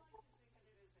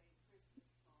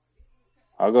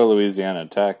 I'll go Louisiana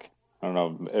Tech. I don't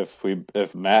know if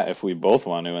we both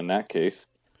want to in that case.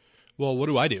 Well, what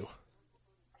do I do?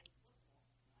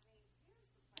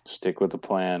 Stick with the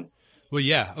plan. Well,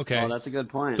 yeah, okay. Oh, that's a good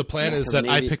point. The plan is 'Cause that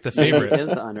I Navy- pick the favorite. Navy is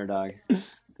the underdog.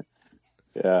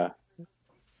 Yeah.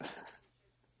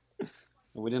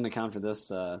 We didn't account for this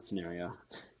scenario.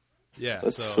 Yeah.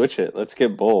 Let's switch it. Let's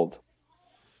get bold.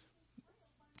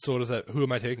 So what is that? Who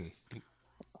am I taking?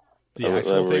 The Are we-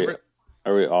 actual are we- favorite?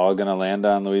 Are we all going to land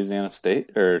on Louisiana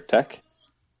State or Tech?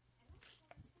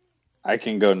 I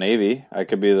can go Navy. I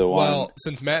could be the one. Well,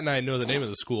 since Matt and I know the name of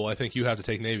the school, I think you have to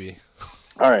take Navy.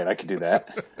 All right, I could do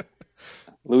that.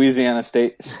 Louisiana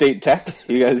State Tech.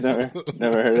 You guys never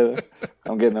heard of them?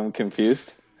 I'm getting them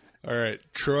confused. All right,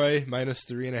 Troy minus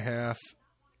 3.5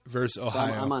 versus So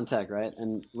Ohio. I'm on Tech, right?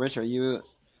 And Rich, are you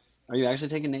actually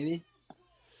taking Navy?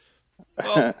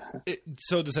 Well,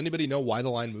 so does anybody know why the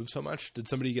line moved so much? Did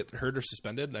somebody get hurt or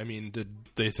suspended? I mean, did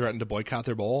they threaten to boycott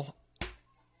their bowl?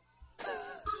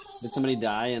 Did somebody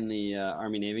die in the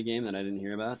Army Navy game that I didn't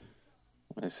hear about?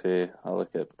 Let me see. I'll look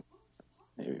at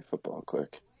Navy football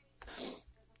quick.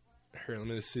 Here, let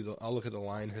me see. I'll look at the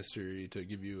line history to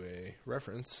give you a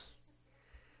reference.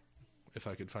 If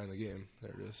I could find the game.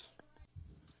 There it is.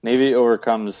 Navy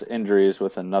overcomes injuries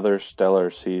with another stellar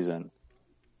season.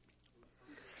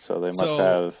 So they must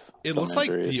have. It some looks like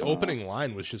injuries the and all. opening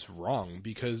line was just wrong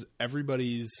because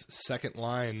everybody's second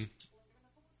line.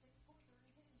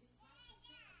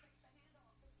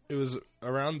 It was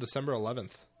around December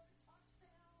 11th.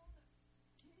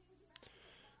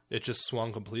 It just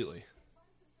swung completely.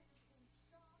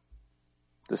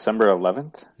 December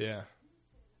 11th? Yeah.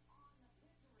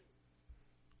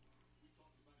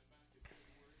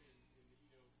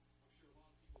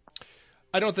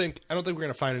 I don't think we're going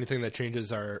to find anything that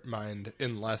changes our mind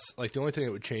unless, like, the only thing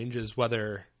that would change is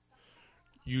whether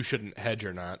you shouldn't hedge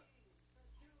or not.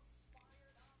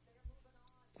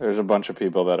 There's a bunch of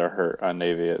people that are hurt on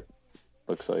Navy, it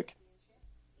looks like.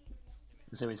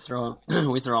 So we throw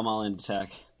them all into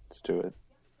Tech. Let's do it.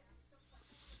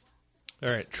 All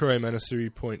right, Troy minus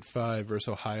 3.5 versus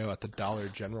Ohio at the Dollar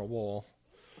General Bowl.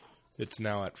 It's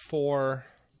now at 4.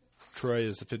 Troy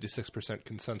is the 56%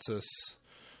 consensus.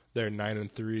 They're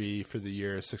 9-3 for the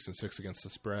year, 6-6 against the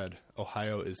spread.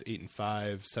 Ohio is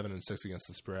 8-5, 7-6 against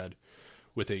the spread,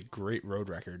 with a great road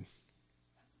record.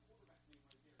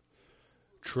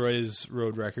 Troy's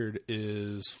road record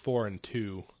is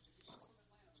 4-2.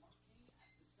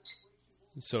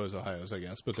 So is Ohio's, I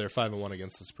guess, but they're 5-1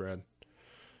 against the spread.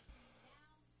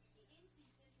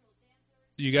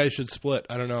 You guys should split.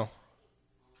 I don't know.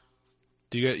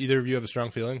 Do you either of you have a strong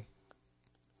feeling?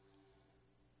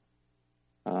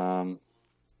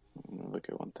 Let me look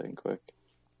at one thing quick.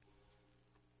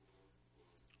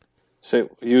 So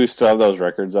you still have those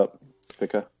records up,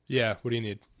 Pika? Yeah. What do you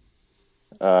need?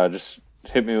 Just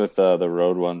hit me with the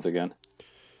road ones again.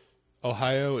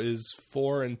 Ohio is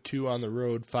 4-2 on the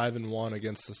road, 5-1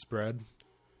 against the spread.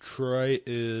 Troy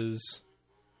is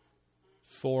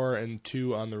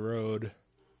 4-2 on the road,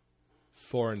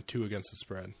 4-2 against the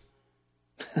spread.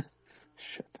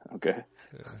 Shit. Okay.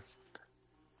 Yeah.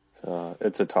 So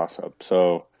it's a toss-up.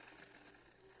 So,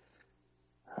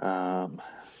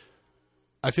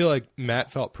 I feel like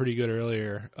Matt felt pretty good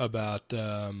earlier about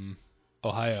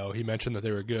Ohio. He mentioned that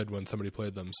they were good when somebody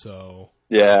played them. So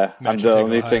yeah, Matt should the take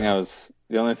only Ohio.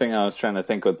 thing I was trying to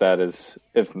think with that is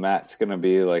if Matt's going to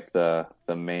be like the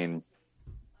main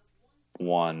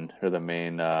one or the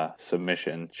main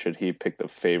submission, should he pick the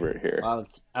favorite here?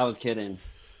 I was kidding.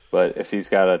 But if he's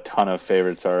got a ton of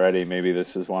favorites already, maybe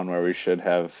this is one where we should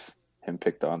have him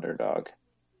pick the underdog.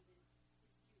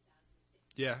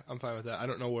 Yeah, I'm fine with that. I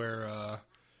don't know where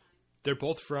they're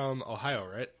both from Ohio,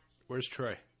 right? Where's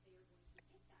Troy?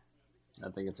 I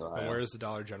think it's Ohio. And where is the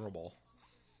Dollar General Bowl?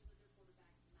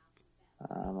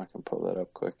 I can pull that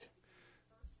up quick.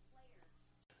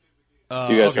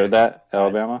 You You guys heard that?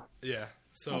 Alabama? Yeah.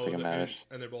 So I don't think it matters.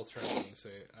 and they're both trending the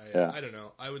same. Yeah. I don't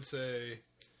know. I would say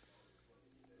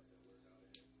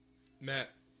Matt,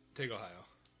 take Ohio.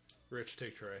 Rich,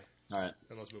 take Troy. All right.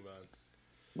 And let's move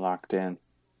on. Locked in.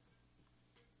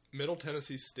 Middle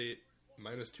Tennessee State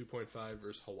minus 2.5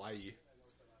 versus Hawaii.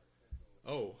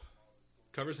 Oh,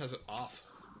 Covers has it off.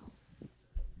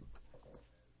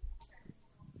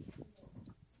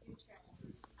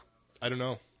 I don't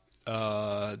know.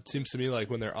 It seems to me like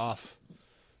when they're off,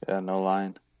 Yeah, no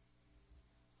line.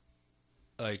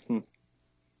 like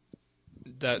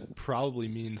that probably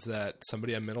means that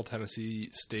somebody at Middle Tennessee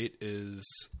State is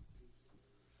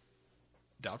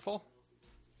doubtful.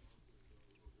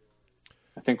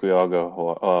 I think we all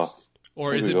go.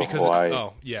 Or I is think it we go because? Hawaii.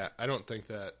 Oh, yeah, I don't think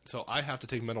that. So I have to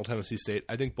take Middle Tennessee State.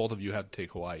 I think both of you have to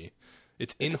take Hawaii.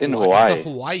 It's in Hawaii. It's the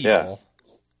Hawaii Yeah. Bowl.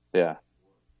 Yeah.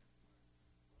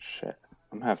 Shit.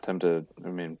 I'm half tempted. I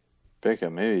mean,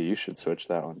 Bickham, maybe you should switch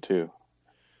that one too.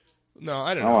 No,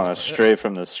 I don't I know. don't want to stray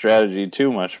from the strategy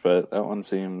too much, but that one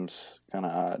seems kind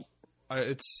of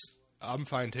odd. I'm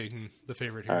fine taking the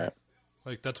favorite here. All right.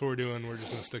 Like, that's what we're doing. We're just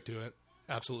going to stick to it.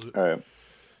 Absolutely. All right.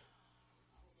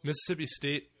 Mississippi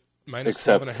State minus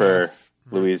Except 12.5. for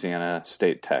Louisiana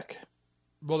State Tech.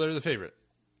 Well, they're the favorite.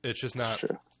 It's just not.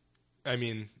 True. I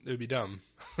mean, it would be dumb.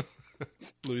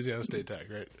 Louisiana State Tech,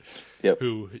 right? Yep.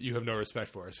 Who you have no respect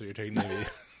for, so you're taking Navy.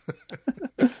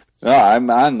 No, I'm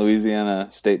on Louisiana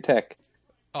State Tech.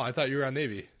 Oh, I thought you were on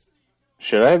Navy.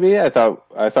 Should I be? I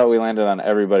thought we landed on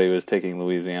everybody was taking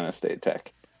Louisiana State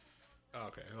Tech. Oh,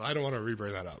 okay. Well, I don't want to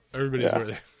rebring that up. Everybody's Yeah. where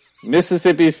they.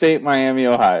 Mississippi State, Miami,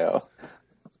 Ohio.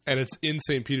 And it's in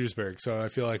St. Petersburg, so I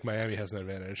feel like Miami has an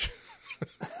advantage.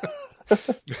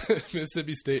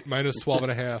 Mississippi State minus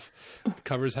 12.5.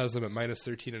 Covers has them at minus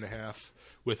 13.5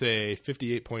 with a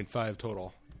 58.5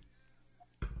 total.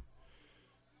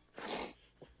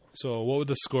 So what would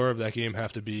the score of that game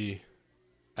have to be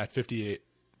at 58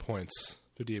 points?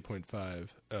 58.5.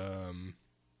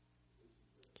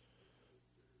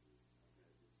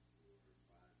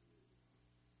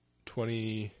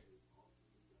 22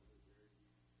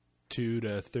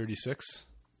 to 36.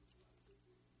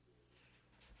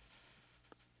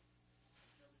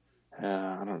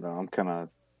 Yeah, I don't know. I'm kind of.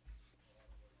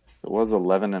 It was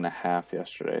 11.5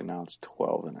 yesterday. Now it's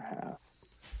 12.5.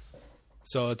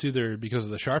 So it's either because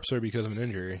of the Sharps or because of an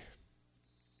injury.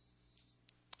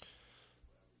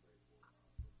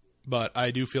 But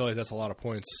I do feel like that's a lot of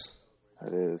points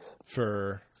It is.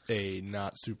 for a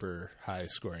not super high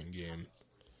scoring game.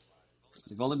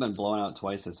 They've only been blown out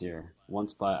twice this year.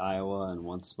 Once by Iowa and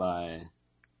once by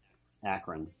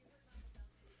Akron.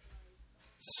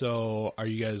 So are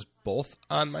you guys both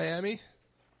on Miami?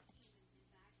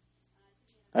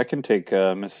 I can take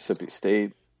Mississippi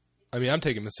State. I mean, I'm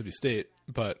taking Mississippi State,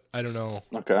 but I don't know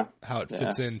Okay. how it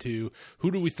fits into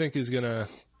who do we think is going to.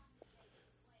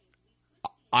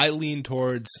 I lean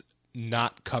towards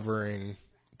not covering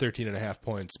 13.5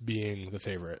 points being the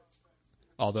favorite.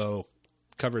 Although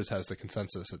Covers has the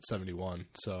consensus at 71.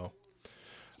 So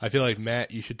I feel like,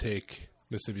 Matt, you should take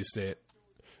Mississippi State.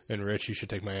 And Rich, you should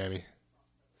take Miami.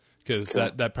 Because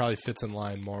that probably fits in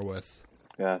line more with.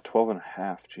 Yeah,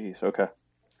 12.5. Jeez. Okay.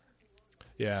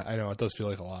 Yeah, I know. It does feel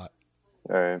like a lot.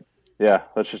 All right. Yeah,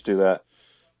 let's just do that.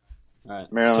 All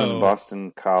right. Maryland, So-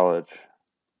 Boston College.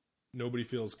 Nobody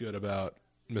feels good about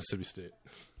Mississippi State.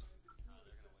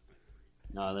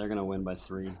 No, they're going to win by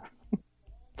 3.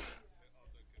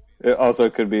 It also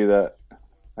could be that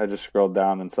I just scrolled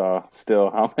down and saw still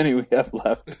how many we have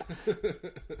left.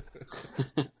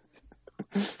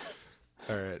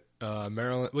 All right.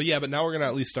 Maryland. Well, yeah, but now we're going to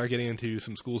at least start getting into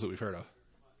some schools that we've heard of.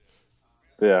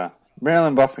 Yeah.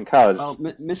 Maryland, Boston College. Well,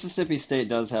 Mississippi State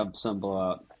does have some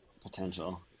blowout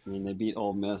potential. I mean, they beat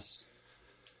Ole Miss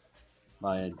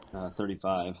by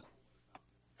 35.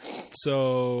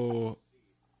 So,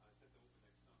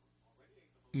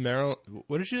 Maryland.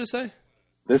 What did you just say?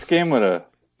 This game would have.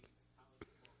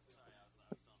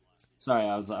 Sorry,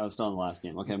 I was still in the last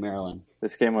game. Okay, Maryland.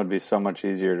 This game would be so much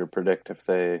easier to predict if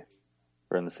they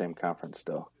were in the same conference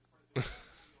still.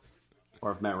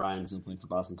 Or if Matt Ryan's playing for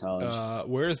Boston College.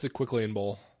 Where is the Quick Lane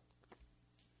Bowl?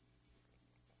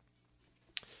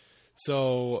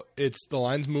 So it's the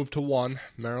lines moved to 1.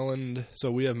 Maryland.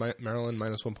 So we have Maryland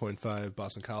minus 1.5.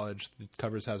 Boston College. The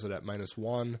Covers has it at minus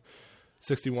 1.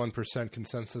 61%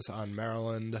 consensus on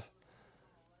Maryland.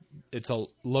 It's a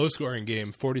low scoring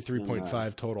game.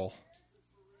 43.5 total,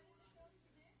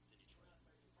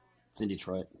 It's in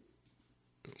Detroit.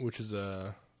 which is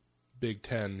a Big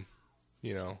Ten,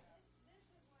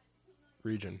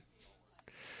 region.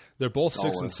 They're both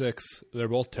 6-6. They're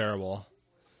both terrible.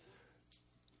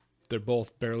 They're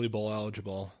both barely bowl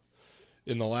eligible.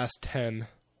 In the last 10,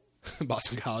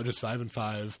 Boston College is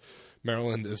 5-5.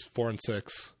 Maryland is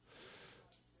 4-6.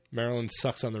 Maryland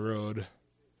sucks on the road.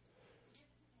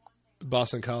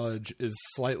 Boston College is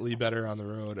slightly better on the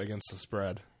road against the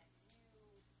spread.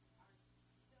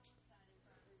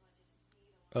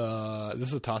 This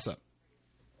is a toss-up.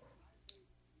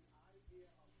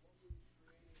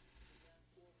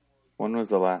 When was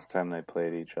the last time they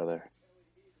played each other?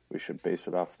 We should base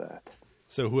it off that.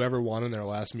 So whoever won in their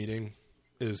last meeting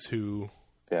is who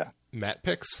Yeah. Matt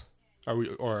picks.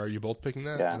 Are you both picking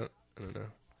that? Yeah. I don't know.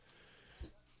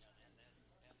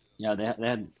 Yeah, they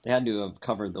had to have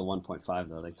covered the 1.5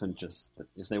 though. They couldn't just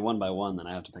if they won by 1, then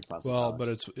I have to pick Boston Well, College. but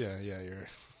it's you're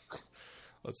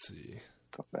Let's see.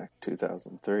 Go back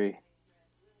 2003.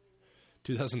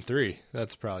 2003.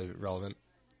 That's probably relevant.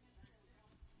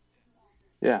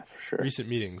 Yeah, for sure. Recent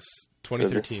meetings.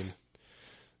 2013. this-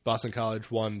 Boston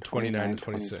College won 29 to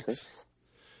 26.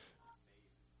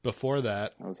 Before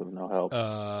that, That was of no help.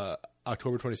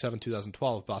 October 27,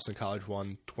 2012, Boston College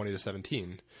won 20 to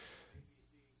 17.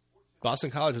 Boston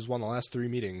College has won the last 3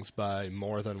 meetings by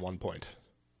more than 1 point.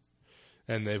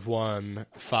 And they've won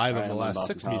 5 of the last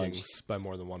Boston 6 College. meetings by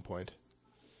more than 1 point.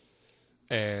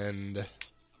 And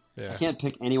yeah. I can't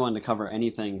pick anyone to cover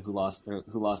anything who lost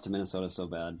to Minnesota so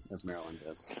bad as Maryland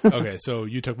did. Okay, so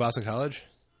you took Boston College?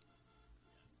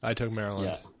 I took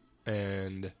Maryland. Yeah.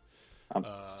 And Um,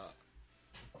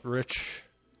 Rich,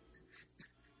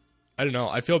 I don't know.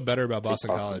 I feel better about Boston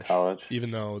College,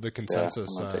 even though the consensus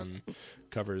I'm gonna on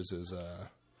covers is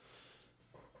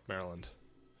Maryland.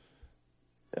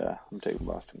 Yeah, I'm taking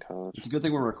Boston College. It's a good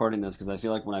thing we're recording this because I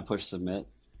feel like when I push submit,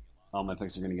 all my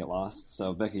picks are going to get lost.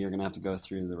 So, Becky, you're going to have to go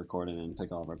through the recording and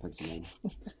pick all of our picks again.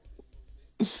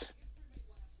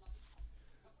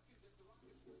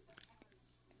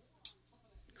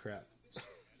 Crap.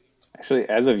 Actually,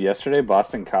 as of yesterday,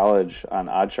 Boston College on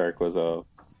OddsShark was a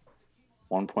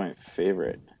 1-point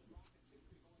favorite.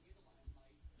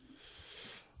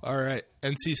 All right.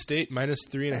 NC State minus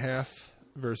 3.5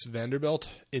 versus Vanderbilt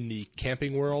in the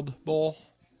Camping World Bowl.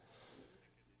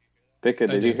 Bicka,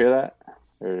 did you did. hear that?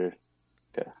 Or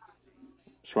okay.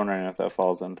 Just wondering if that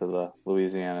falls into the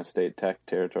Louisiana State Tech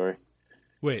territory.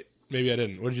 Wait, maybe I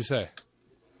didn't. What did you say?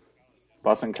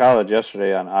 Boston College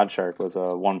yesterday on OddsShark was a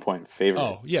 1-point favorite.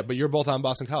 Oh, yeah, but you're both on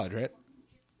Boston College, right?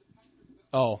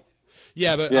 Oh.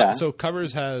 Yeah, but Yeah. so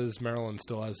Covers has Maryland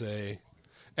still as a...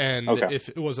 And Okay. if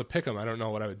it was a pick'em, I don't know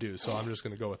what I would do, so I'm just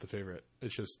going to go with the favorite.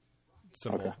 It's just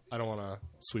simple. Okay. I don't want to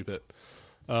sweep it.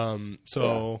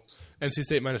 So NC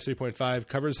State minus 3.5.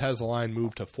 Covers has the line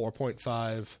moved to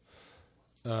 4.5.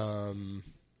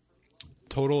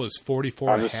 Total is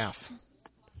 44.5.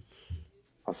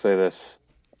 I'll say this.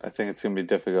 I think it's going to be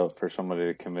difficult for somebody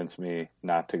to convince me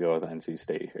not to go with NC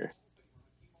State here.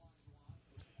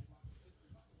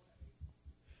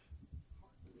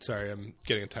 Sorry, I'm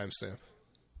getting a timestamp.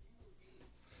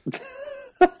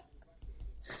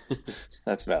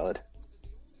 That's valid.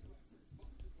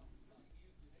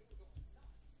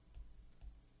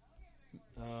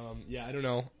 Yeah, I don't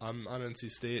know. I'm on NC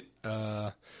State.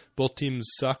 Both teams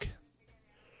suck.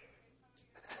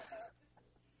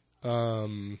 I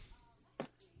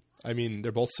mean,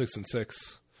 they're both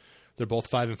 6-6. They're both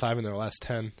 5-5 in their last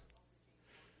 10.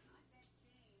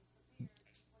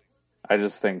 I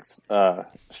just think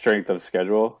strength of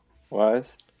schedule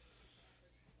wise.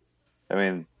 I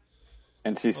mean,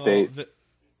 NC State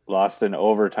lost in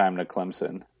overtime to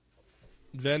Clemson.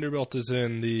 Vanderbilt is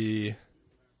in the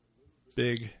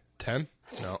Big 10?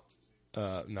 No.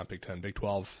 Not Big 10, Big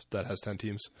 12. That has 10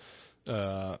 teams.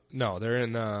 No, they're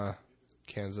in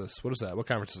Kansas. What is that? What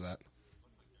conference is that?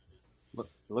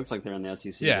 It looks like they're in the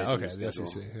SEC. Yeah, based on okay, the the schedule.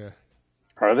 SEC, yeah.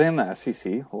 Are they in the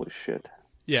SEC? Holy shit.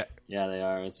 Yeah, Yeah, they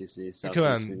are SEC. come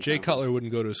on. Southeastern Jay Conference. Cutler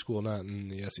wouldn't go to a school not in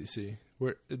the SEC.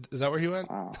 Where is that where he went?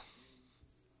 Wow.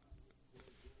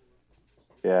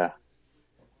 Yeah.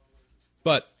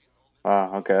 But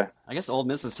Wow, okay. I guess Ole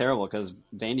Miss is terrible because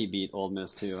Vandy beat Ole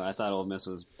Miss too. I thought Ole Miss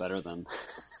was better than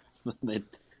they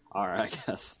are. I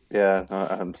guess. Yeah,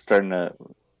 I'm starting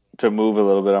to move a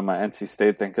little bit on my NC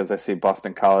State thing because I see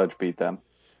Boston College beat them.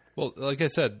 well, like I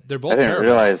said, they're both I didn't terrible.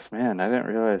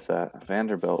 realize that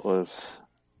Vanderbilt was in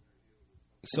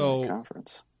the So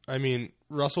conference. I mean,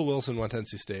 Russell Wilson went to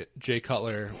NC State. Jay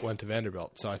Cutler went to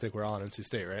Vanderbilt. So I think we're all on NC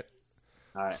State, right?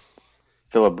 All right.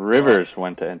 Phillip Rivers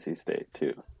went to NC State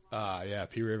too. Yeah,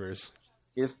 P. Rivers.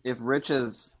 If Rich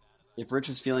is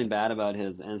feeling bad about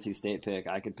his NC State pick,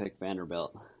 I could pick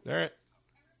Vanderbilt All right.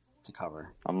 to cover.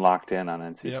 I'm locked in on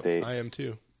NC Yep, State. I am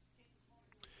too.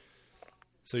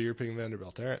 So you're picking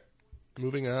Vanderbilt. All right.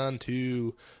 Moving on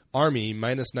to Army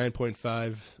minus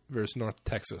 9.5 versus North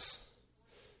Texas.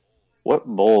 What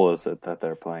bowl is it that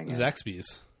they're playing in?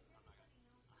 Zaxby's.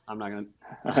 I'm not gonna.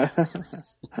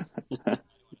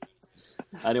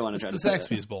 I didn't want to It's try the to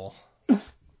say Zaxby's Bowl.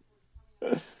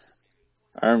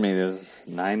 Army is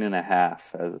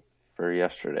 9.5 for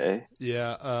yesterday.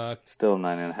 Yeah. Still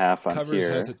 9.5 on Covers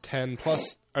here. has a 10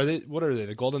 plus. Are they? What are they?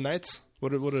 The Golden Knights?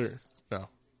 What are? No.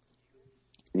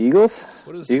 Eagles?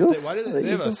 What is? Eagles? Why do Are they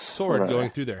have a Eagles? sword What are going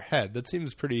they? through their head? That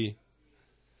seems pretty.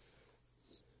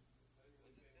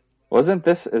 Wasn't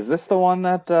this? Is this the one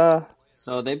that?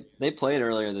 So they played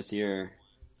earlier this year,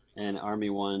 and Army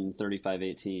won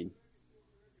 35-18.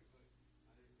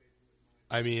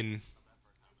 I mean,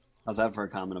 How's that for a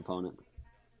common opponent?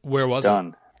 where was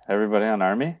Done. Everybody on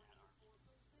Army?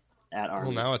 At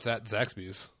Army. Well, now it's at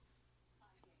Zaxby's,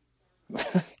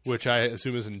 which I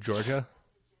assume is in Georgia.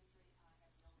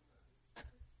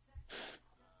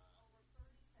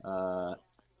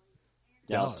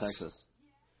 Dallas, Texas.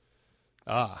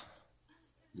 Ah.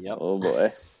 Yep. Oh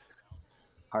boy.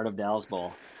 Heart of Dallas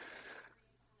Bowl.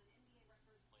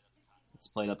 It's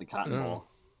played at the Cotton Oh. Bowl,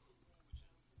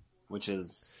 which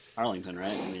is Arlington,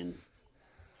 right? I mean,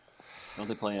 don't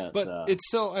they play at? But it's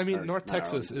still, I mean, or North not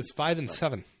Texas Arlington, is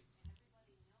 5-7.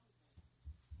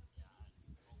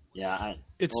 Yeah,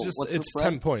 It's well, just, what's the it's spread?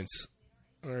 10 points.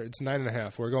 Or it's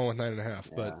 9.5. We're going with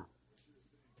 9.5. But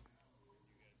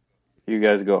You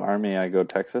guys go Army, I go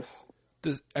Texas.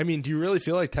 do you really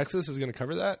feel like Texas is going to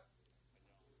cover that?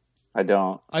 I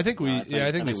don't. I think we,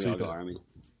 I think we all sweep go it. Army.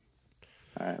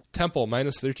 All right. Temple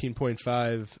minus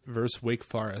 13.5 versus Wake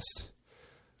Forest.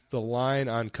 The line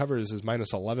on covers is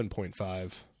minus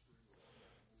 11.5.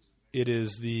 It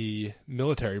is the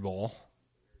Military Bowl.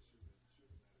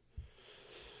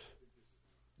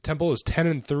 Temple is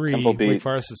 10-3. Temple beat- Wake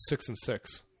Forest is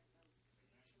 6-6.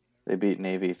 They beat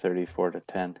Navy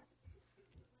 34-10.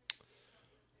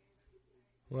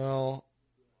 Well,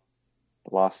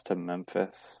 Lost to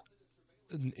Memphis.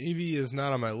 Navy is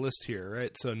not on my list here,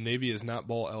 right? So Navy is not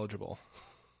bowl eligible.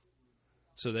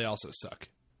 So they also suck.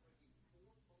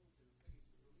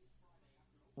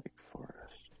 Wake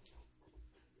Forest.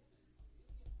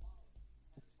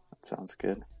 That sounds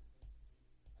good.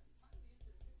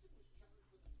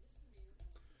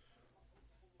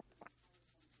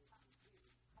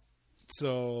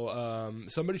 So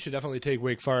somebody should definitely take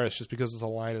Wake Forest just because the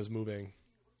line is moving.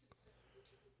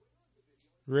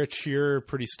 Rich, you're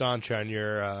pretty staunch on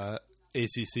your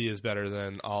ACC is better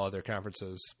than all other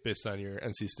conferences based on your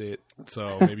NC State.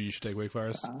 So maybe you should take Wake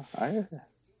Forest.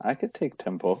 I could take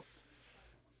Temple.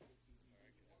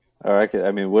 Or I could.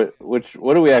 I mean, what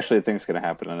do we actually think is going to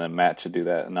happen? And then Matt should do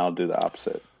that, and I'll do the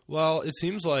opposite. Well, it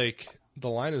seems like the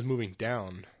line is moving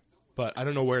down, but I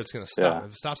don't know where it's going to stop. Yeah.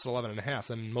 If it stops at 11.5,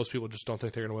 then most people just don't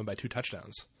think they're going to win by 2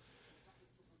 touchdowns.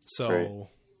 So,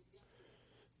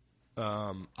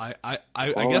 Right. I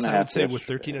guess I would say 12.5-ish. with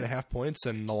 13.5 points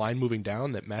and the line moving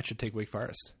down, that Matt should take Wake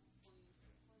Forest.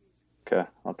 Okay,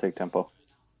 I'll take Temple.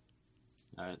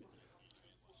 All right.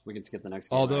 We can skip the next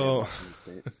game. Although- Washington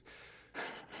State.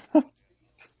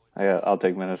 I'll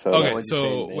take Minnesota. Okay, what'd you so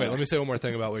say, wait, Baylor? let me say one more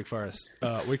thing about Wake Forest.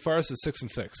 Wake Forest is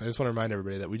 6-6. I just want to remind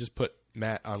everybody that we just put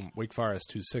Matt on Wake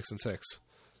Forest, who's 6-6,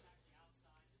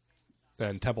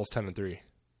 and Temple's 10-3.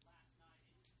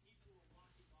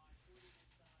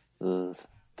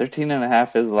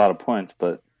 13.5 is a lot of points,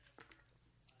 but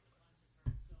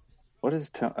what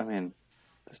is I mean,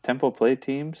 does Temple play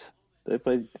teams? Do they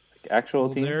play actual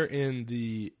Well, teams? they're in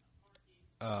the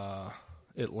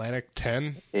Atlantic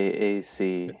 10.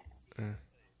 AAC.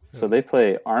 So they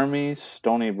play Army,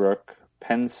 Stony Brook,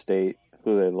 Penn State,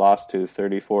 who they lost to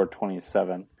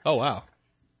 34-27. Oh wow,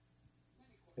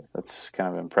 That's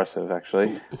kind of impressive,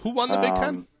 actually. who won the Big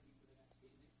Ten?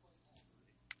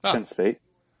 Oh, Penn State.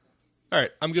 all right,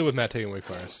 I'm good with Matt taking Wake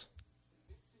Forest.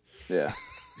 Yeah.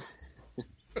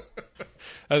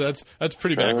 That's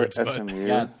pretty backwards, but SMU.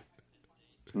 Yeah.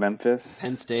 Memphis.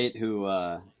 Penn State, who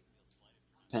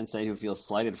feels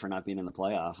slighted for not being in the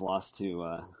playoff, lost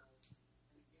to.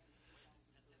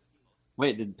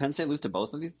 Wait, did Penn State lose to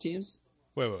both of these teams?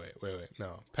 wait.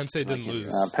 No, Penn State didn't can't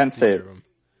lose. Penn State. either of them.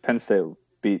 Penn State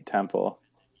beat Temple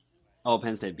Oh,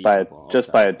 Penn State beat by Temple. just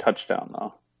Okay. by a touchdown,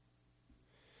 though.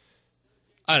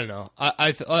 I don't know.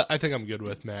 I think I'm good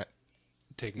with Matt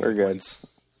taking We're the good. points.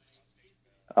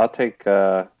 I'll take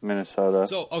Minnesota.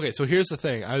 So here's the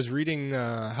thing. I was reading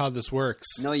how this works.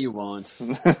 No, you won't.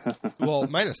 Well,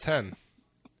 minus 10.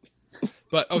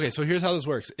 But okay, so here's how this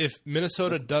works. If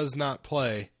Minnesota does not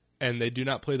play and they do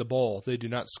not play the bowl, they do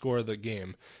not score the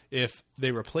game. If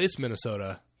they replace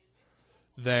Minnesota,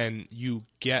 then you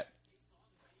get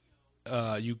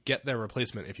their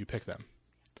replacement if you pick them.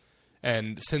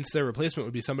 And since their replacement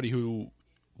would be somebody who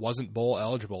wasn't bowl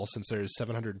eligible, since there's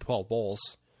 712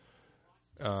 bowls,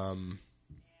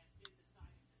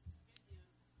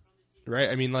 right?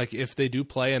 I mean, like, if they do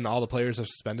play and all the players are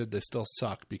suspended, they still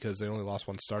suck because they only lost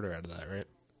one starter out of that, right?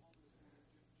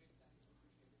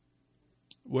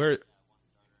 Where?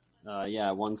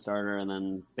 Yeah, one starter, and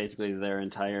then basically their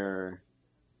entire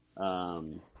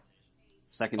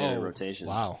secondary rotation.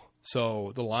 Wow.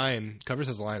 So the line covers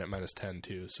his line at minus 10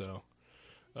 too. So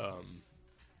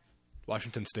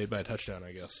Washington State by a touchdown,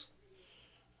 I guess.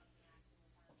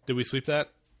 Did we sweep that?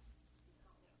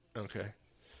 Okay.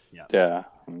 Yeah.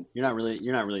 You're not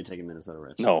really taking Minnesota,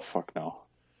 Rich. No, fuck no.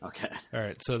 Okay. All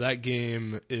right, so that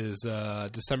game is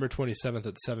December 27th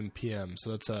at 7 p.m.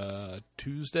 So that's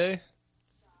Tuesday.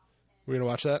 We're going to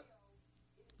watch that?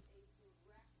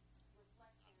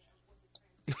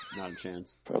 Not a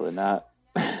chance. Probably not.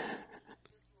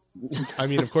 I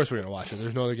mean, of course we're going to watch it.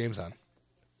 There's no other games on.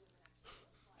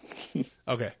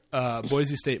 Okay.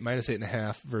 Boise State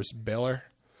 -8.5 versus Baylor.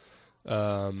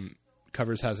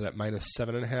 Covers has it at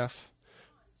 -7.5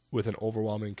 with an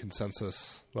overwhelming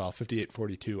consensus,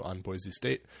 58-42 on Boise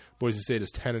State. Boise State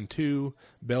is 10-2.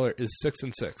 Baylor is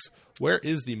 6-6. Where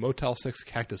is the Motel 6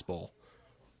 Cactus Bowl?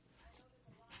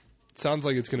 Sounds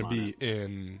like it's going to be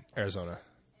in Arizona.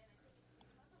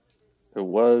 It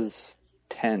was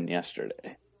 10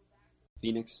 yesterday.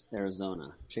 Phoenix, Arizona.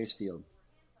 Chase Field.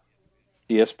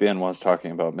 ESPN was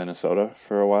talking about Minnesota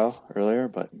for a while earlier,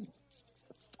 but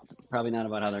Probably not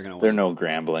about how they're going to they're win. no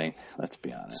Grambling, let's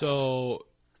be honest. So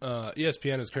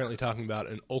ESPN is currently talking about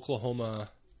an Oklahoma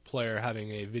player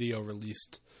having a video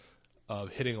released of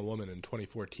hitting a woman in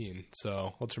 2014.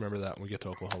 So let's remember that when we get to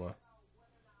Oklahoma.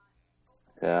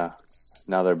 Yeah,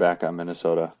 now they're back on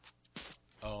Minnesota.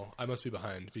 Oh, I must be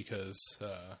behind because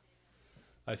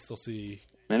I still see...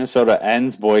 Minnesota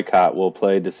ends boycott will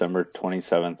play December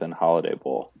 27th in Holiday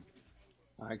Bowl.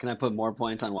 All right, can I put more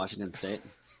points on Washington State?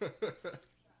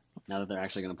 Now that they're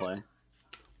actually going to play?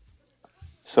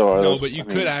 So are No, those, but you I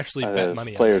could mean, actually are bet those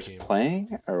money on players that game.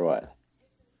 playing or what?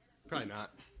 Probably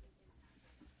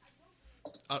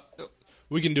not.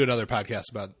 We can do another podcast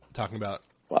about talking about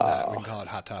that. We can call it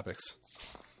Hot Topics.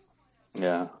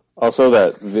 Yeah. Also,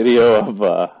 that video of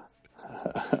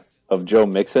of Joe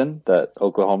Mixon, that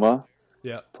Oklahoma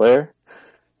Yeah. player,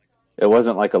 it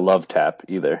wasn't like a love tap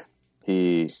either.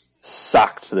 He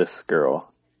socked this girl.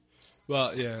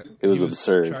 Well, yeah. It was he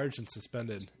absurd. Charged and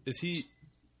suspended. Is he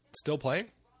still playing?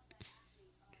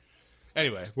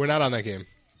 Anyway, we're not on that game.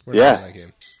 We're not on that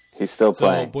game. He's still So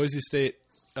playing. Boise State,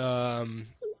 the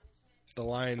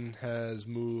line has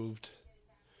moved.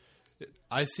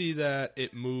 I see that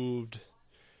it moved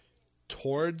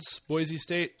towards Boise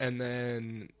State and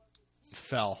then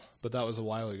fell, but that was a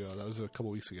while ago. That was a couple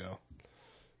weeks ago.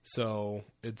 So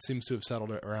it seems to have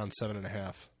settled at around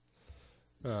 7.5.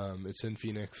 It's in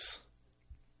Phoenix.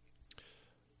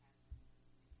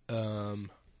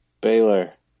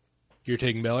 Baylor. You're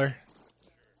taking Baylor?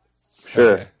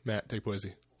 Sure. Okay. Matt, take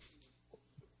Boise.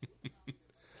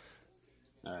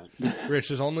 All right. Rich,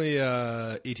 there's only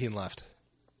 18 left.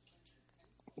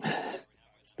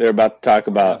 They're about to talk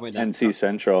about halfway done. NC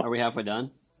Central. Are we halfway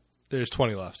done? There's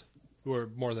 20 left. We're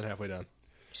more than halfway done.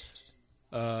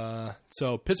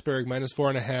 So Pittsburgh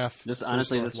 -4.5. This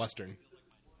honestly, this Northwestern.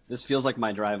 this feels like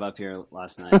my drive up here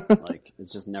last night. Like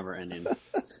it's just never ending.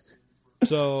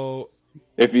 So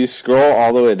If you scroll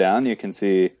all the way down, you can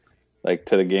see, like,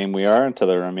 to the game we are and to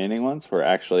the remaining ones, we're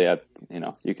actually at,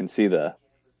 you can see the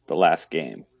last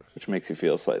game, which makes you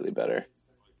feel slightly better.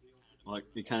 Well,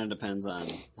 it kind of depends on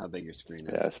how big your screen is.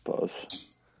 Yeah, I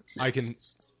suppose. I can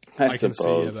I see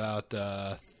suppose.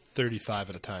 about 35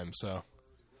 at a time. So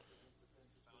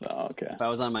Oh, okay. If I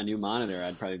was on my new monitor,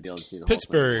 I'd probably be able to see the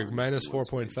Pittsburgh whole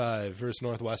thing. -4.5 versus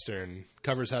Northwestern.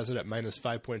 Covers has it at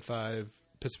 -5.5.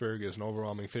 Pittsburgh is an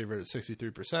overwhelming favorite at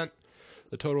 63%.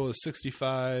 The total is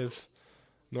 65.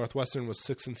 Northwestern was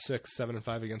 6-6,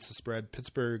 7-5 against the spread.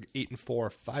 Pittsburgh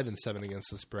 8-4, 5-7 against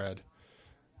the spread.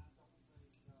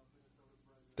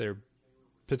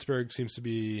 Pittsburgh seems to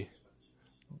be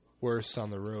worse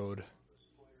on the road.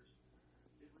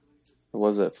 It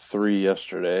was at 3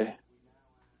 yesterday.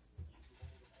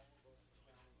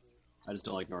 I just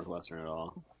don't like Northwestern at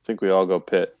all. I think we all go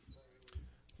Pitt.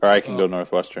 Or I can go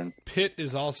Northwestern. Pitt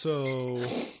is also...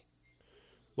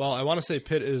 Well, I want to say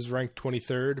Pitt is ranked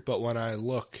 23rd, but when I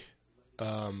look,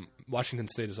 Washington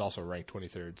State is also ranked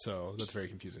 23rd, so that's very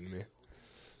confusing to me.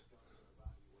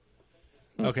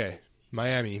 Okay,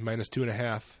 Miami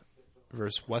 -2.5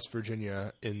 versus West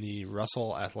Virginia in the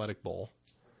Russell Athletic Bowl.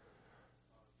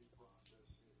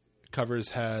 Covers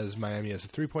has Miami as a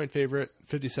 3-point favorite,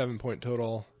 57-point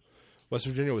total. West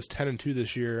Virginia was 10-2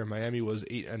 this year. Miami was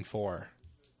 8-4.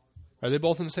 Are they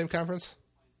both in the same conference?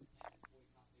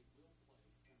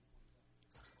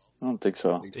 I don't think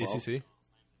so. Big 12? ACC?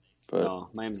 But No,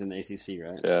 Miami's in the ACC,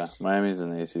 right? yeah, Miami's in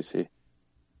the ACC.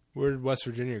 Where did West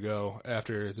Virginia go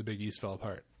after the Big East fell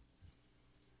apart?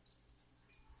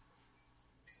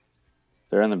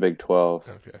 They're in the Big 12.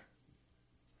 Okay.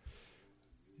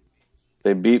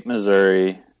 They beat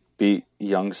Missouri, beat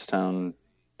Youngstown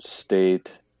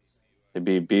State. They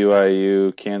beat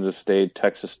BYU, Kansas State,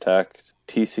 Texas Tech,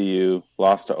 TCU,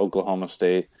 lost to Oklahoma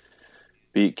State,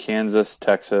 beat Kansas,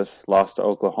 Texas, lost to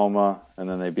Oklahoma, and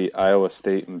then they beat Iowa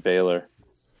State and Baylor.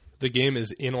 The game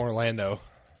is in Orlando.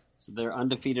 So they're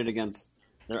undefeated against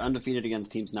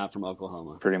teams not from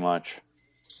Oklahoma. Pretty much.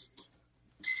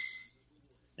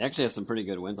 They actually have some pretty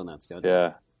good wins on that schedule.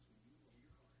 Yeah.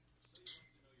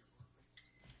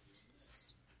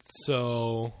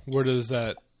 So where does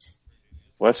that?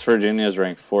 West Virginia is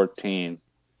ranked 14.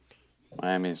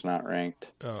 Miami's not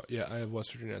ranked. Oh yeah, I have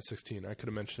West Virginia at 16. I should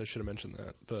have mentioned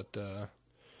that, but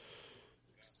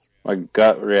My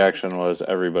gut reaction was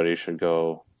everybody should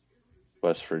go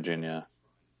West Virginia,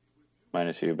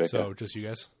 minus you, Becca. so just you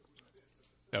guys.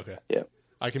 Okay. Yep.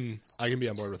 I can be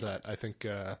on board with that. I think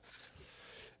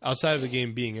outside of the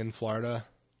game being in Florida,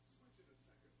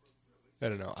 I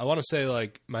don't know. I want to say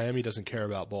like Miami doesn't care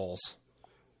about bowls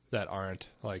that aren't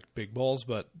like big bowls,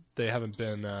 but they haven't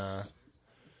been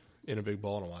in a big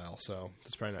bowl in a while, so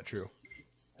that's probably not true.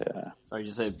 Yeah. Sorry,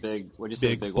 you say big? What did you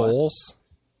say? Big bowls. What?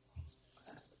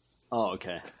 Oh,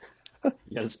 okay.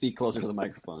 You got to speak closer to the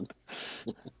microphone.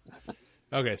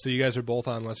 Okay, so you guys are both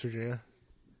on West Virginia.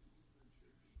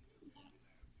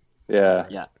 Yeah.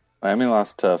 Yeah. Miami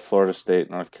lost to Florida State,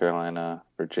 North Carolina,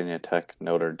 Virginia Tech,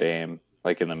 Notre Dame,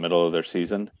 like in the middle of their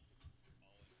season.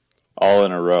 All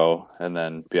in a row, and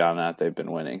then beyond that, they've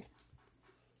been winning,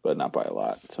 but not by a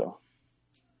lot, so...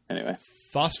 Anyway,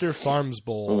 Foster Farms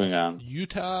Bowl. Moving on.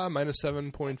 Utah minus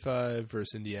 7.5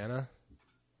 versus Indiana.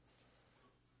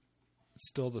 It's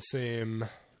still the same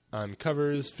on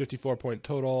covers. 54-point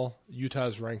total.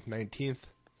 Utah's ranked 19th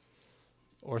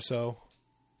or so.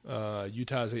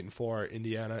 Utah's 8-4.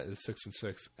 Indiana is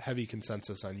 6-6. Heavy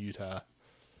consensus on Utah.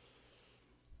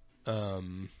 it's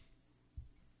in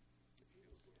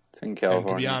And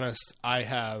California. to be honest, I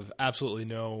have absolutely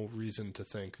no reason to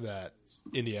think that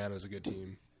Indiana is a good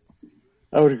team.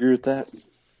 I would agree with that.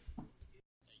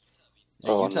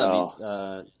 Yeah, Oh, Utah no.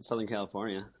 beats Southern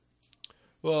California.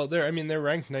 Well, they're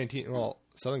ranked 19th. Well,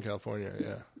 Southern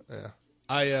California, yeah.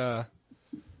 I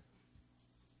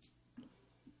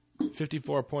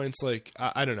 54 points. Like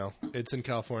I don't know. It's in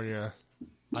California.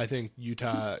 I think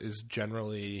Utah is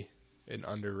generally an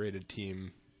underrated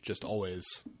team, just always.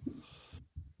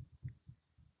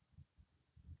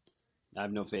 I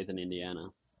have no faith in Indiana.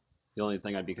 The only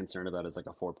thing I'd be concerned about is like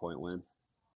a 4-point win.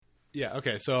 Yeah.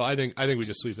 Okay. So I think we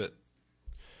just sweep it.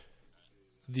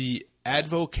 The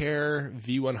Advocare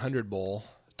V100 Bowl,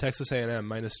 Texas A&M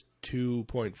minus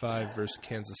 2.5 versus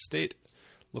Kansas State.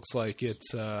 Looks like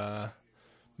it's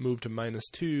moved to minus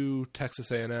 2.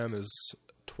 Texas A&M is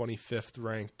 25th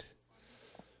ranked.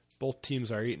 Both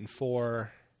teams are 8-4.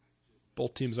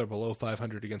 Both teams are below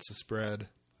 500 against the spread.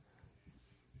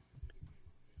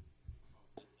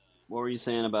 What were you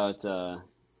saying about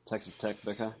Texas Tech,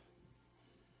 Becca?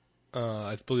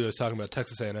 I believe I was talking about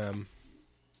Texas A&M.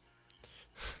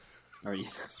 Are you?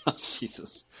 Oh,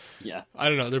 Jesus. Yeah. I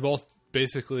don't know. They're both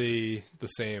basically the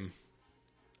same.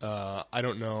 I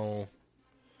don't know.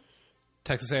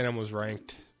 Texas A&M was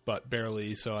ranked, but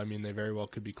barely. So I mean, they very well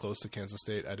could be close to Kansas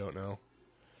State. I don't know.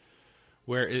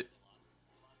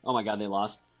 Oh my God, they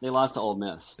lost. They lost to Ole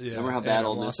Miss. Yeah, Remember how bad A&M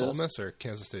Ole Miss lost to is? Ole Miss, or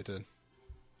Kansas State did?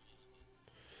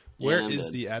 Where A&M is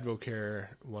did. the Advocare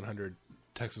 100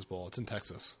 Texas Bowl? It's in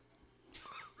Texas.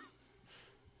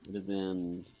 It is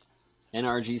in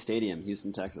NRG Stadium,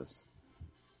 Houston, Texas.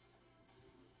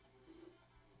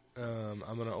 I'm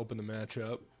going to open the match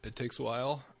up. It takes a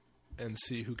while, and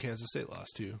see who Kansas State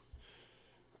lost to.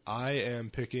 I am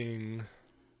picking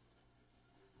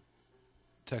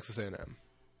Texas A&M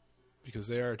because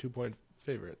they are a 2-point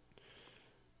favorite.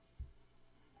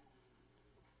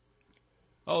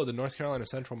 Oh, the North Carolina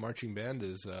Central Marching Band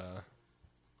is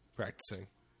practicing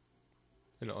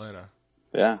in Atlanta.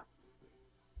 Yeah.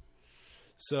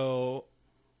 So,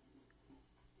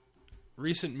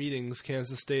 recent meetings,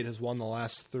 Kansas State has won the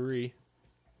last 3.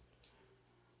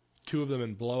 2 of them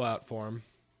in blowout form.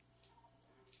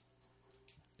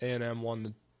 A&M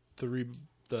won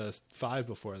the 5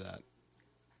 before that.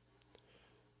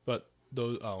 But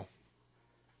those,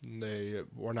 they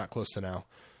were not close to now.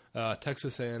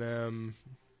 Texas A&M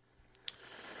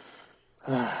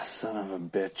Son of a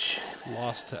bitch.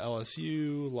 lost to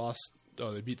LSU,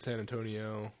 they beat San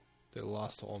Antonio. They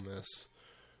lost to Ole Miss.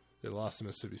 They lost to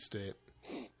Mississippi State.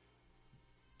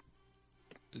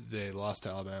 They lost to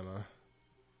Alabama.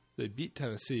 They beat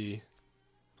Tennessee.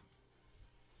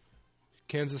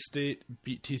 Kansas State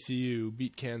beat TCU,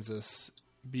 beat Kansas,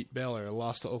 beat Baylor,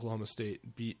 lost to Oklahoma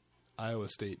State, beat Iowa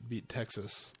State, beat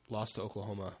Texas, lost to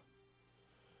Oklahoma,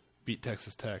 beat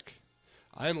Texas Tech.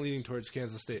 I am leaning towards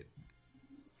Kansas State.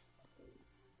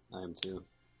 I am too.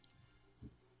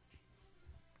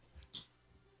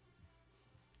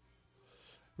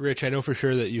 Rich, I know for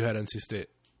sure that you had NC State.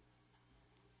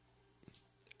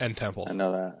 And Temple. I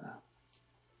know that.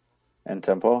 And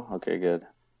Temple? Okay, good.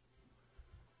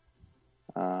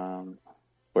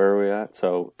 Where are we at?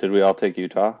 So, did we all take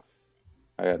Utah?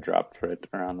 I got dropped right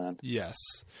around then. Yes.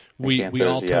 The We answer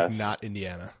all is took yes. not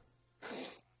Indiana.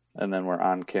 And then we're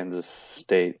on Kansas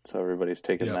State, so everybody's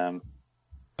taking Yep. them.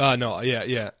 No,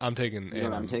 yeah. I'm taking You know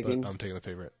what A&M, I'm taking? but I'm taking the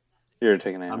favorite. You're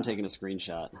taking it. I'm taking a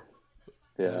screenshot.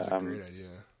 Yeah, That's a I'm great idea.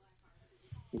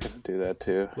 gonna do that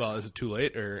too. Well, is it too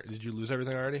late, or did you lose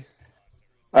everything already?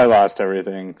 I lost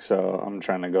everything, so I'm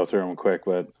trying to go through them quick,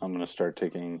 but I'm gonna start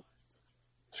taking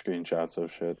screenshots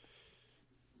of shit.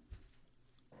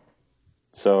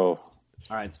 So,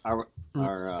 All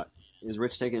right, is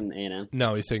Rich taking A&M?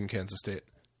 No, he's taking Kansas State.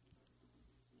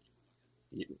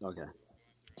 Okay.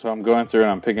 I'm going through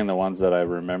and I'm picking the ones that I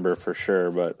remember for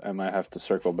sure, but I might have to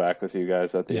circle back with you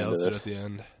guys at the Yeah, end of let's do it this. at the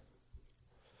end.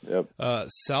 Yep.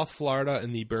 South Florida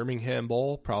in the Birmingham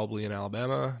Bowl, probably in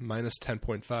Alabama, minus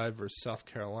 10.5 versus South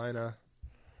Carolina.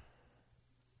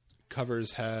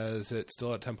 Covers has it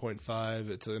still at 10.5.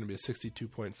 It's going to be a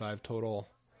 62.5 total.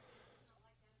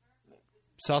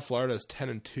 South Florida is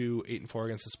 10-2, 8-4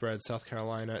 against the spread. South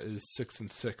Carolina is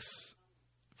 6-6,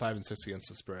 5-6 against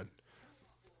the spread.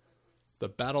 The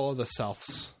Battle of the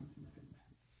Souths.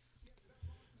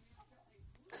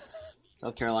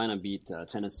 South Carolina beat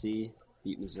Tennessee,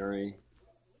 beat Missouri,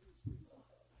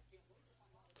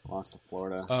 lost to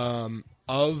Florida.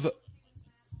 Of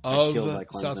killed by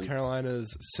Clemson. South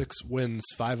Carolina's 6 wins,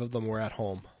 5 of them were at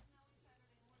home.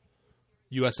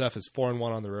 USF is 4-1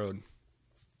 on the road.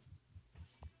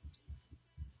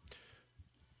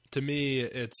 To me,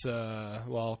 it's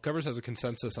Covers has a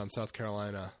consensus on South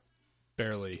Carolina,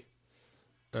 barely.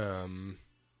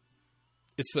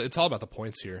 It's all about the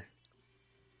points here.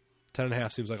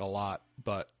 10.5 seems like a lot,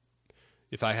 but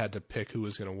if I had to pick who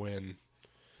was going to win,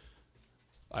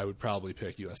 I would probably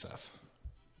pick USF.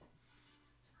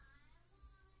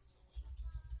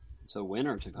 So win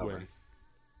or to cover? Win.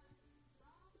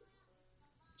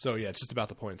 So yeah, it's just about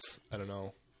the points. I don't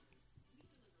know.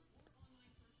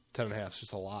 10.5 is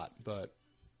just a lot,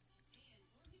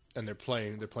 and they're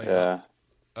playing Yeah.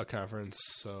 a conference,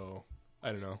 so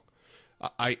I don't know.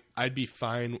 I'd be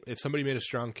fine if somebody made a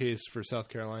strong case for South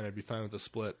Carolina. I'd be fine with the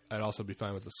split. I'd also be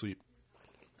fine with the sweep.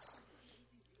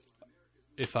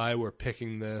 If I were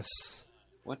picking this,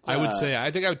 I would say I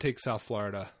think I would take South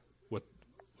Florida with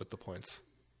the points.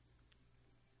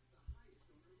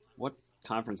 What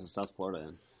conference is South Florida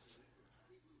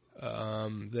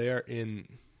in? They are in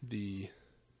the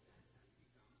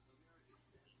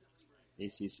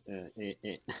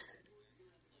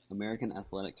American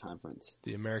Athletic Conference.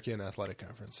 The American Athletic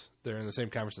Conference. They're in the same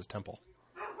conference as Temple.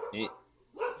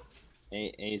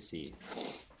 AAC.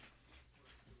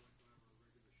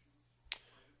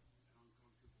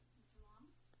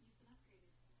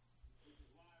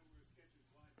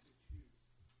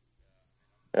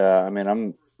 Yeah, I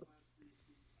mean,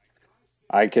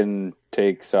 I can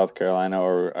take South Carolina,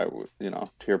 or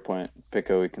to your point,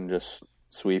 Pico. We can just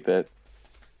sweep it.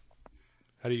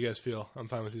 How do you guys feel? I'm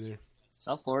fine with either.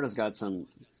 South Florida's got some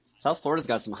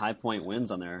high point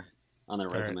wins on their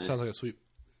resume. Right, sounds like a sweep.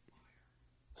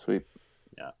 Sweep.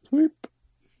 Yeah. Sweep.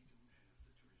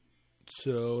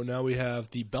 So now we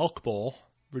have the Belk Bowl.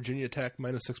 Virginia Tech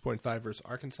minus 6.5 versus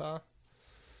Arkansas.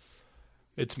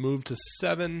 It's moved to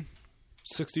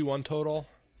 761 total.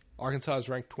 Arkansas is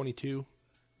ranked 22.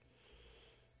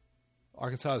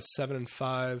 Arkansas is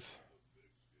 7-5.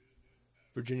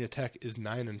 Virginia Tech is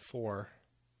 9-4.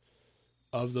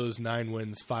 Of those 9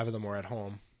 wins, 5 of them were at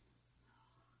home.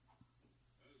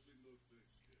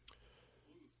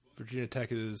 Virginia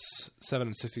Tech is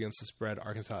 7-6 against the spread.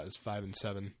 Arkansas is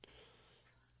 5-7.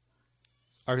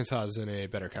 Arkansas is in a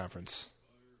better conference,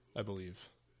 I believe.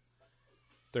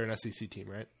 They're an SEC team,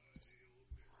 right?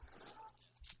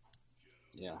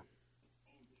 Yeah.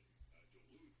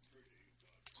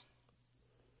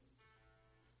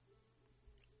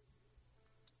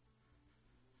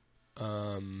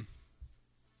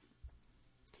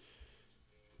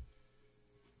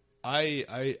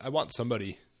 I want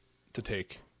somebody to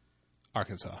take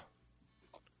Arkansas.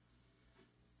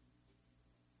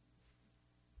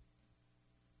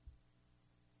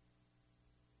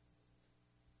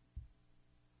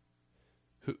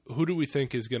 Who do we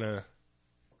think is going to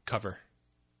cover?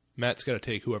 Matt's got to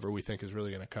take whoever we think is really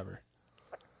going to cover.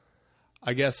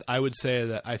 I guess I would say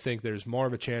that I think there's more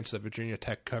of a chance that Virginia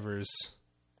Tech covers,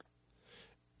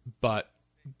 but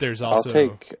there's also... I'll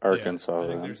take Arkansas. I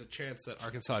think then. there's a chance that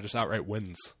Arkansas just outright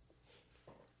wins.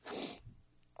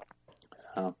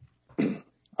 I'm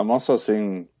also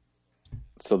seeing...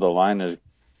 So the line is...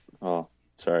 Well,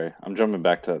 Sorry, I'm jumping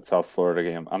back to that South Florida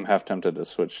game. I'm half tempted to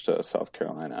switch to South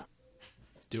Carolina.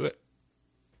 Do it.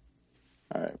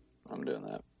 All right, I'm doing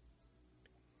that.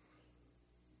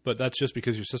 But that's just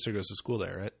because your sister goes to school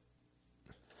there, right?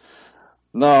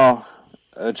 No,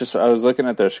 I was looking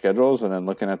at their schedules and then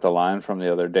looking at the line from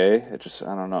the other day. I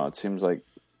don't know. It seems like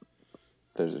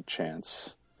there's a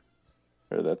chance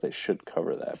or that they should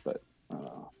cover that, but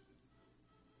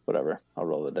whatever. I'll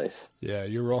roll the dice. Yeah,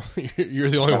 you're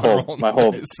the only one rolling my the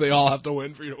whole dice. They all have to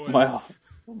win for you to win.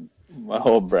 My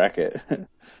whole bracket.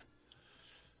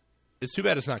 It's too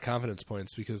bad it's not confidence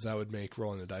points because that would make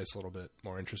rolling the dice a little bit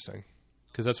more interesting.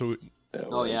 Because that's what we...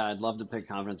 I'd love to pick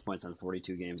confidence points on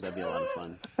 42 games. That'd be a lot of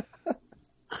fun.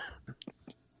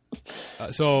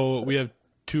 So we have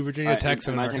 2 Virginia Techs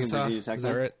and an am I taking Arkansas. Virginia Tech Is that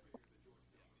then? right?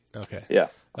 Okay. Yeah.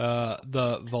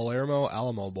 The Valermo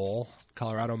Alamo Bowl,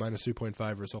 Colorado minus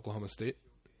 2.5 versus Oklahoma State.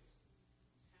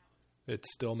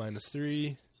 It's still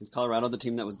 -3. Is Colorado the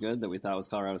team that was good that we thought was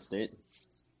Colorado State?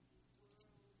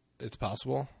 It's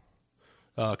possible.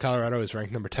 Colorado is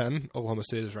ranked number 10. Oklahoma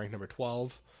State is ranked number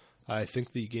 12. I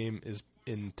think the game is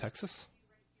in Texas.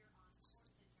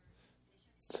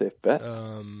 Safe bet.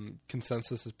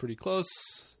 Consensus is pretty close.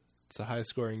 It's a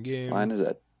high-scoring game. Mine is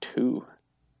at 2.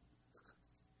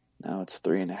 Now it's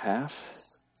 3.5.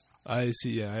 I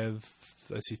see. Yeah,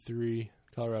 I see 3.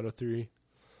 Colorado 3.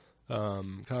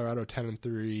 Colorado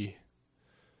 10-3.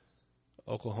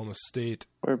 Oklahoma State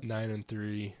We're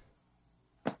 9-3.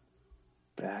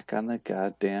 back on the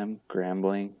goddamn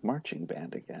Grambling marching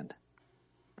band again.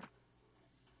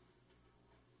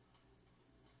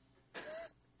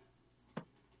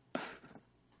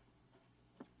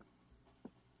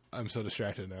 I'm so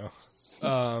distracted now.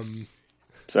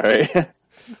 Sorry.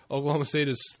 Oklahoma State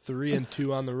is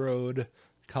 3-2 on the road.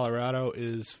 Colorado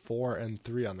is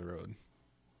 4-3 on the road.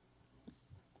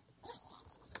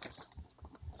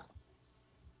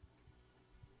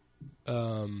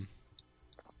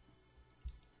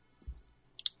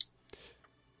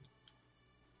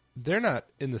 They're not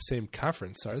in the same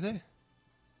conference, are they?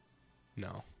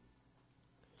 No.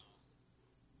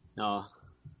 No.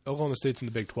 Oklahoma State's in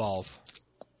the Big 12,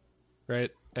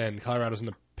 right? And Colorado's in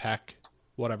the Pac,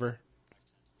 whatever.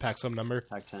 Pac some number.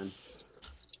 Pac-10.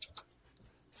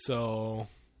 So,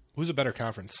 who's a better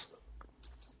conference?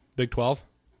 Big 12?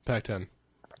 Pac-10.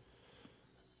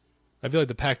 I feel like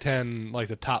the Pac-10, like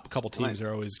the top couple teams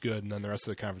are always good, and then the rest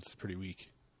of the conference is pretty weak.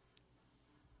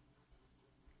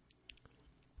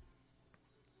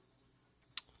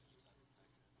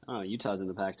 Oh, Utah's in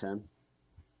the Pac-10.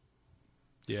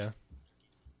 Yeah.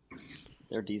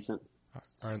 They're decent.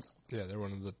 Yeah, they're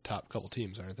one of the top couple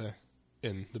teams, aren't they?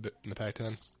 In the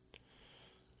Pac-10.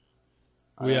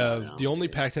 We have the only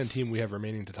Pac-10 team we have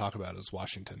remaining to talk about is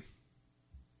Washington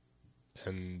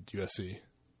and USC.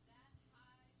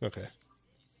 Okay.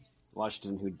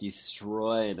 Washington, who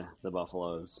destroyed the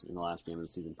Buffaloes in the last game of the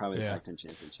season, probably the Pac-10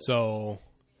 championship. So,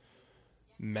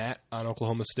 Matt on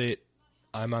Oklahoma State.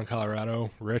 I'm on Colorado.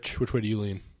 Rich, which way do you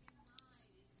lean?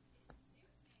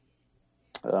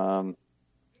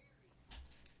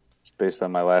 Based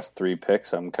on my last 3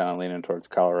 picks, I'm kind of leaning towards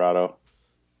Colorado.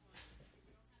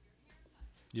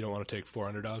 You don't want to take 4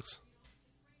 underdogs?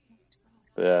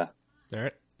 Yeah. All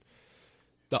right.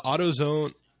 The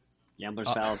AutoZone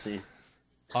Gambler's fallacy.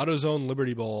 AutoZone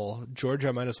Liberty Bowl.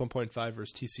 Georgia minus 1.5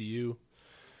 versus TCU.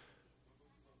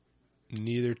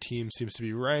 Neither team seems to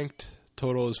be ranked.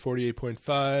 Total is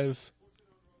 48.5.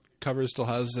 Cover still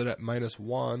has it at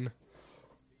 -1.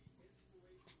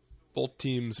 Both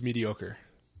teams mediocre.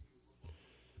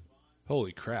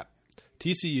 Holy crap.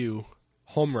 TCU,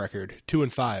 home record,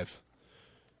 2-5.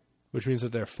 Which means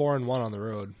that they're 4-1 on the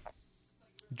road.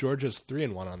 Georgia's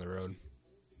 3-1 on the road.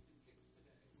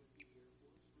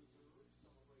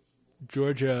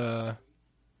 Georgia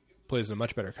plays in a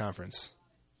much better conference.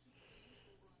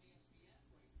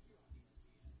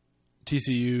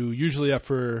 TCU usually up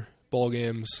for bowl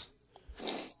games.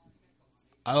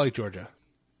 I like Georgia.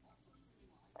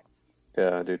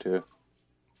 Yeah, I do too.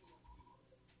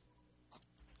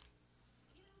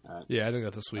 Yeah, I think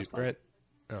that's a sweep, right?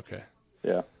 Okay.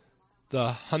 Yeah.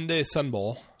 The Hyundai Sun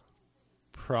Bowl,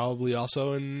 probably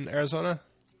also in Arizona.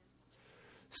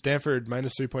 Stanford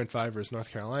minus 3.5 versus North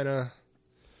Carolina.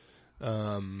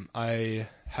 I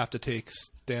have to take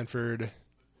Stanford.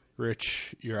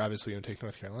 Rich, you're obviously going to take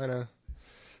North Carolina.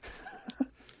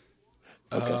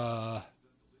 Okay.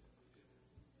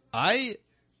 I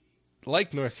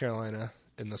like North Carolina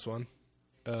in this one.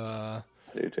 I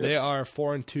do too. They are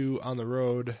 4-2 on the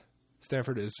road.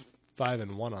 Stanford is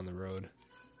 5-1 on the road.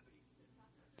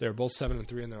 They're both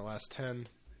 7-3 in their last 10.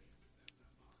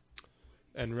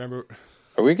 And remember,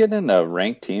 Are we getting into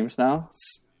ranked teams now?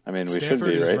 I mean, we Stanford should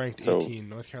be, is right? ranked 18.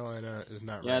 North Carolina is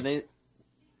not Yeah, ranked.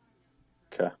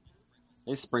 Okay.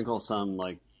 they sprinkle some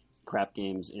like crap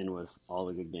games in with all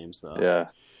the good games though. Yeah.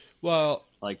 Well,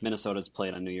 Like Minnesota's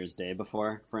played on New Year's Day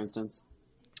before, for instance.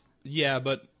 yeah,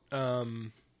 but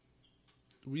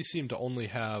we seem to only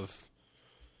have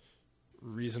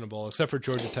reasonable, except for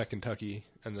Georgia Tech, Kentucky,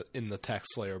 and in the Tech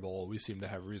Slayer Bowl, we seem to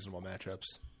have reasonable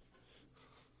matchups.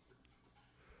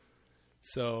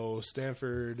 So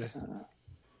Stanford,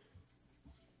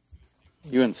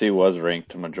 UNC was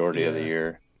ranked a majority of the Yeah.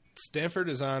 year. Stanford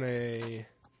is on a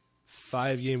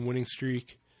 5-game winning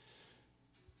streak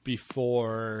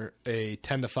before a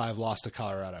 10-5 loss to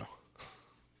Colorado.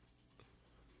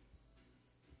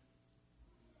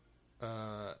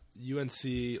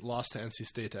 UNC lost to NC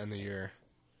State to end the year.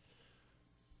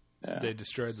 Yeah. They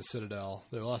destroyed the Citadel.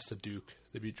 They lost to Duke.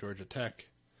 They beat Georgia Tech.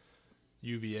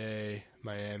 UVA,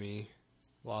 Miami,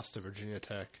 lost to Virginia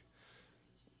Tech.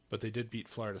 But they did beat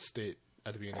Florida State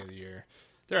at the beginning of the year.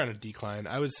 They're on a decline.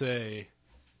 I would say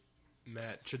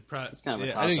Matt should probably. It's kind of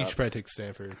a I think you toss-up. should probably take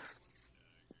Stanford.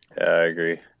 Yeah, I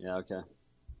agree. Yeah, okay.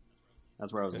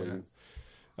 That's where I was leading.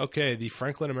 Okay, the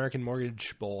Franklin American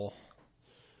Mortgage Bowl.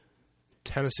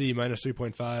 Tennessee minus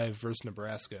 3.5 versus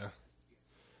Nebraska.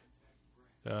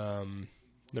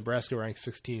 Nebraska ranked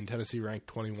 16, Tennessee ranked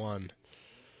 21.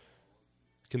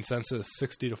 Consensus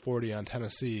 60-40 on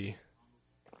Tennessee.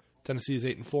 Tennessee is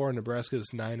 8-4, Nebraska is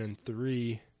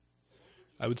 9-3.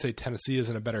 I would say Tennessee is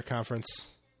in a better conference.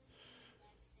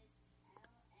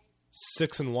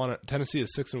 6-1. Tennessee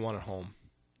is 6-1 at home.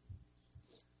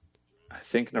 I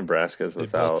think Nebraska's They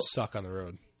without both suck on the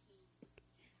road.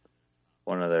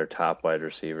 one of their top wide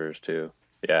receivers, too.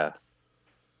 Yeah.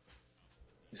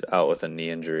 He's out with a knee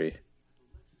injury.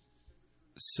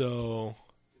 So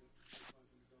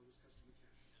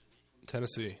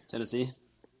Tennessee. Tennessee?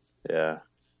 Yeah.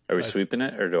 Are we sweeping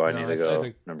it, or do I No, need to I go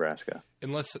think- Nebraska?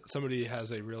 Unless somebody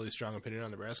has a really strong opinion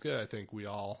on Nebraska, I think we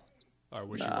all are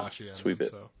wishy-washy on sweep them,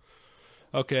 it. So.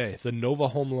 Okay, the Nova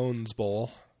Home Loans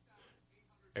Bowl.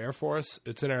 Air Force,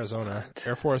 it's in Arizona.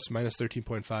 Air Force minus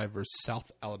 13.5 versus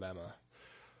South Alabama.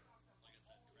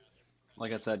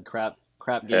 Like I said, crap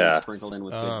games Yeah. sprinkled in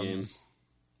with good games.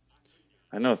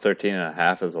 I know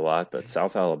 13.5 is a lot, but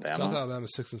South Alabama? South Alabama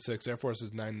 6-6. Air Force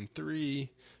is 9-3,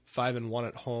 5-1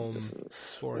 at home, This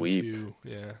is a 4-2.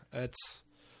 Yeah,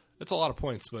 it's a lot of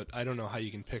points, but I don't know how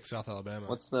you can pick South Alabama.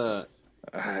 What's the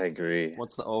I agree.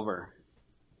 over?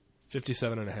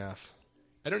 57.5.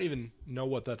 I don't even know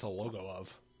what that's a logo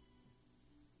of.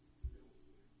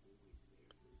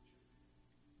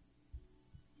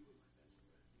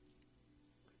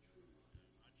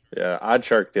 Yeah, Odd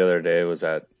Shark the other day was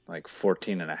at like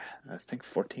 14 and a, I think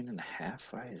 14 and a half.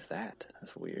 Why is that?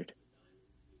 That's weird.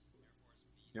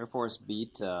 Air Force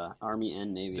beat Army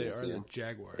and Navy They this are year. the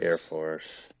Jaguars. Air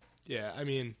Force. Yeah, I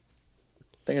mean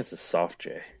I think it's a soft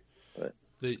J, but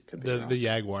the Could be wrong. the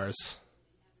Jaguars.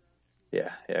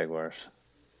 yeah, Jaguars.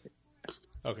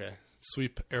 Okay,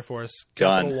 sweep Air Force.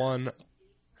 Done. Capital One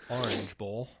Orange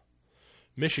Bowl.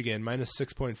 Michigan minus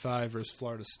 6.5 versus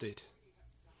Florida State.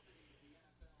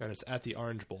 And it's at the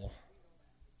Orange Bowl.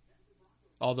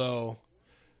 Although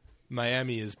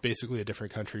Miami is basically a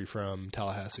different country from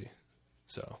Tallahassee.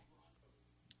 So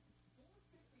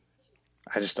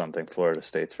I just don't think Florida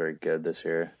State's very good this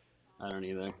year. I don't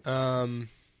either.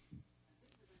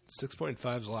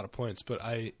 6.5 is a lot of points, but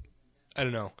I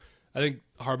don't know. I think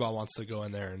Harbaugh wants to go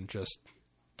in there and just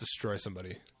destroy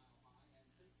somebody.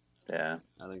 Yeah,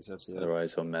 I think so too.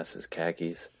 otherwise he'll mess his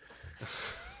khakis.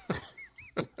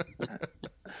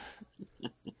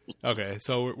 Okay,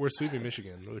 so we're sweeping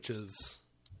Michigan, which is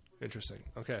interesting.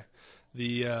 Okay,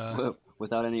 the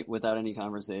Without any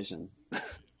conversation.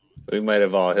 We might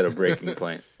have all hit a breaking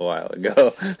point a while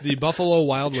ago. the Buffalo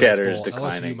Wild Wings Chatter is Bowl,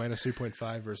 declining. LSU minus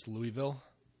 3.5 versus Louisville.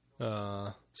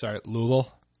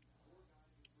 Louisville.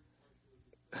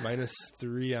 Minus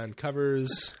 3 on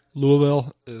covers.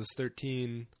 Louisville is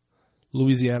 13.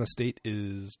 Louisiana State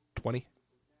is 20.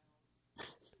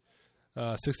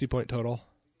 60-point total.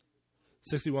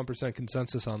 61%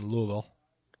 consensus on Louisville.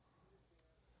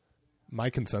 My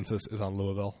consensus is on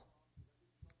Louisville.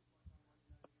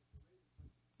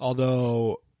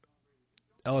 Although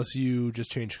LSU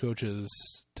just changed coaches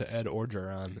to Ed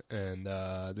Orgeron, and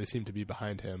they seem to be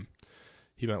behind him.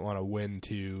 He might want to win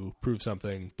to prove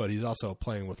something, but he's also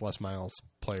playing with Les Miles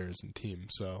players and team,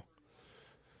 so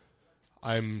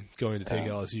I'm going to take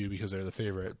LSU because they're the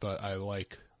favorite, but I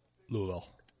like Louisville.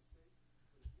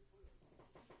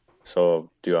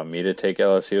 So, do you want me to take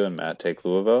LSU and Matt take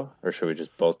Louisville, or should we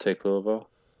just both take Louisville?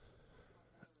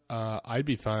 I'd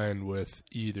be fine with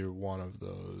either one of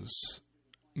those.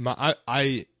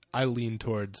 I lean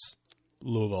towards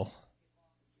Louisville.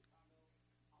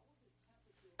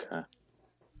 Okay.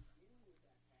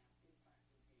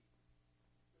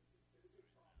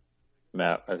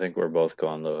 Matt, I think we're both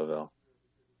going Louisville.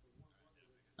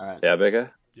 All right. Yeah, Bigga?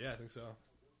 Yeah, I think so.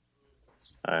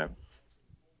 All right.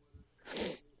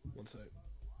 One sec.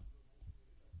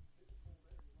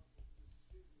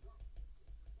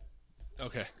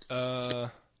 Okay.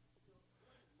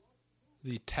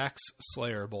 The Tax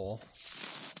Slayer Bowl.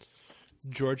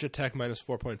 Georgia Tech minus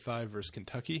 4.5 versus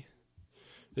Kentucky.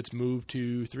 It's moved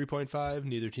to 3.5.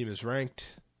 Neither team is ranked.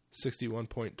 61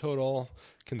 point total.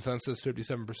 Consensus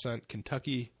 57%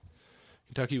 Kentucky.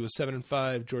 Kentucky was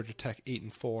 7-5. Georgia Tech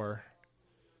 8-4.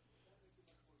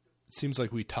 It seems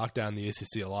like we talked down the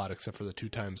ACC a lot, except for the 2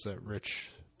 times that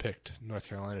Rich picked North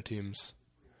Carolina teams.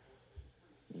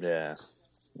 Yeah.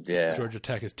 Georgia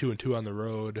Tech is 2-2 on the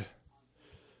road.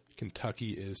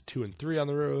 Kentucky is 2-3 on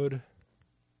the road.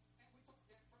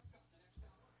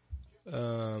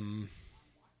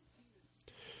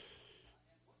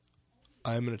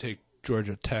 I'm going to take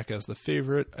Georgia Tech as the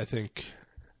favorite. I think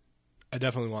I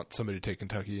definitely want somebody to take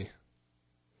Kentucky.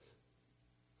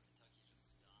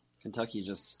 Kentucky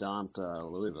just stomped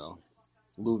Louisville,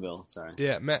 sorry.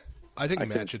 Yeah, Matt. I think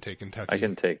Matt should take Kentucky. I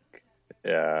can take.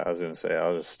 Yeah, I was going to say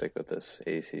I'll just stick with this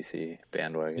ACC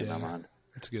bandwagon I'm on.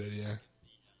 That's a good idea.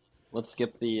 Let's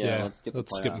skip the. Let's skip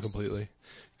them completely.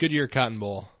 Goodyear Cotton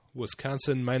Bowl.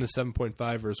 Wisconsin minus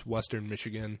 7.5 versus Western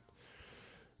Michigan.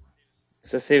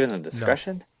 Is this even a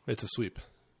discussion? No, it's a sweep.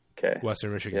 Okay.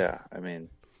 Western Michigan. Yeah, I mean,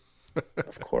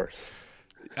 of course.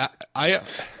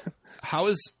 How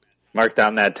is mark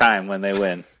down that time when they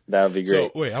win? That would be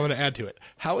great. So wait, I'm going to add to it.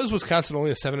 How is Wisconsin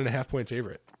only a 7.5 point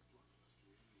favorite?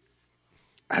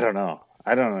 I don't know.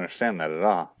 I don't understand that at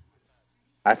all.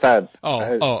 I thought.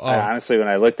 I honestly, when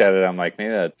I looked at it, I'm like, maybe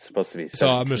that's supposed to be 17. So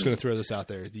I'm just going to throw this out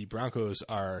there. The Broncos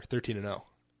are 13-0.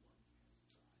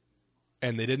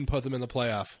 And they didn't put them in the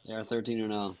playoff. They are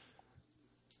 13-0.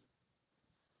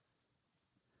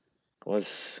 It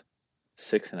was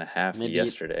 6.5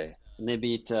 yesterday. And they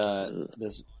beat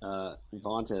this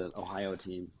vaunted Ohio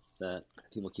team that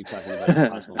people keep talking about as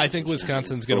possible. I think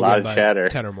Wisconsin's going to win by chatter.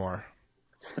 10 or more.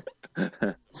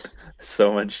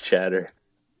 So much chatter.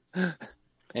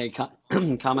 Hey,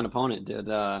 common opponent. Did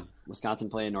Wisconsin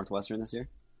play Northwestern this year?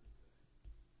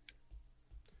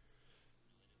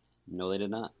 No, they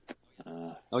did not.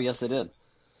 Oh, yes, they did.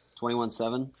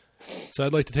 21-7. So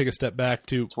I'd like to take a step back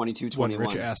to 22-21. When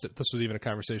Rich asked if this was even a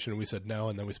conversation, and we said no,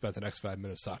 and then we spent the next 5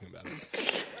 minutes talking about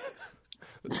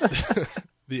it.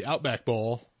 The Outback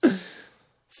Bowl.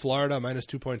 Florida minus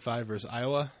 2.5 versus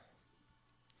Iowa.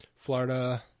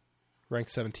 Florida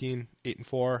ranked 17,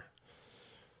 8-4.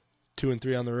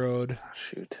 2-3 on the road. Oh,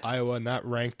 shoot. Iowa not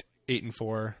ranked,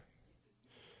 8-4.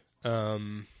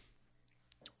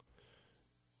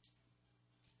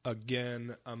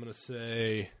 Again, I'm gonna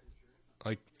say,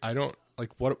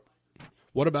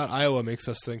 what about Iowa makes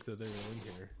us think that they will win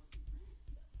here?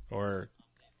 Or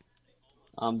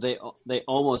they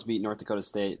almost beat North Dakota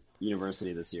State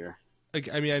University this year.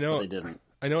 I mean, I know they didn't.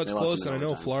 I know it's close, and I know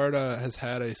overtime. Florida has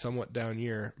had a somewhat down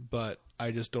year, but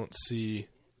I just don't see.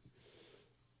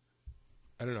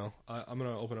 I don't know. I'm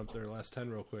going to open up their last 10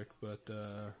 real quick, but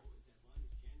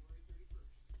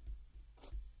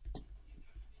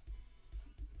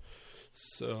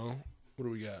so what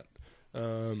do we got?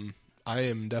 I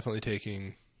am definitely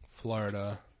taking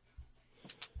Florida.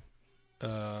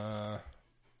 They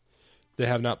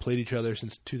have not played each other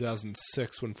since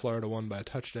 2006 when Florida won by a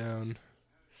touchdown.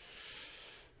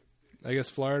 I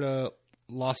guess Florida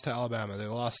lost to Alabama. They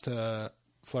lost to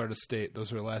Florida State.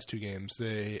 Those were the last 2 games.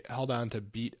 They held on to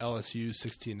beat LSU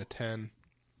 16-10.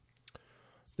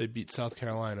 They beat South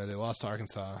Carolina. They lost to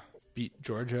Arkansas. Beat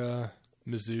Georgia,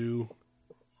 Mizzou,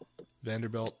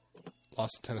 Vanderbilt.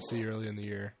 Lost to Tennessee early in the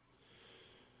year.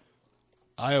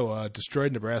 Iowa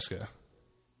destroyed Nebraska.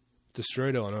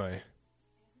 Destroyed Illinois.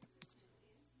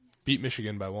 Beat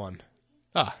Michigan by 1.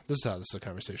 This is a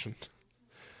conversation.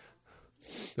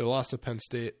 They lost to Penn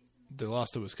State. They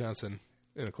lost to Wisconsin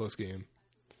in a close game.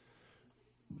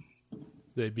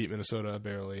 They beat Minnesota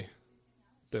barely.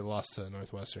 They lost to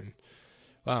Northwestern.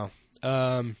 Wow.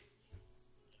 Yeah,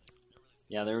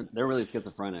 they're really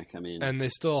schizophrenic. I mean, and they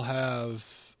still have.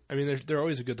 I mean, they're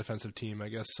always a good defensive team, I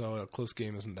guess. So a close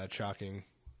game isn't that shocking.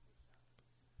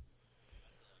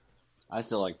 I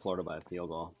still like Florida by a field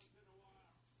goal.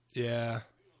 Yeah.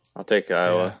 I'll take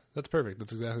Iowa. Yeah, that's perfect.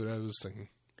 That's exactly what I was thinking.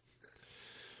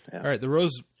 Yeah. All right, the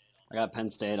Rose. I got Penn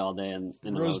State all day in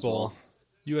the Rose Bowl.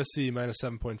 USC minus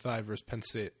 7.5 versus Penn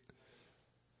State.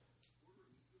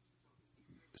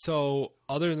 So,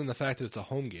 other than the fact that it's a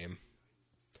home game,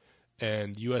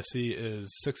 and USC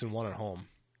is 6-1 at home,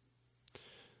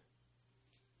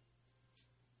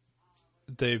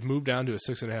 they've moved down to a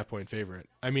 6.5 point favorite.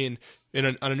 I mean,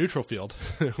 on a neutral field,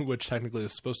 which technically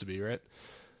is supposed to be, right?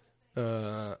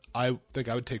 I think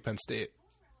I would take Penn State,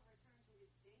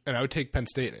 and I would take Penn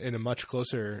State in a much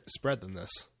closer spread than this.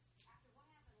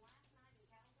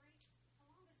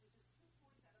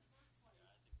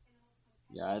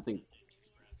 Yeah, I think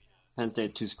Penn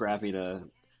State's too scrappy to.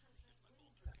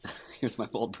 Here's my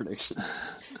bold prediction.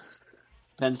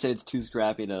 Penn State's too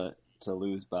scrappy to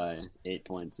lose by 8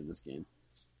 points in this game.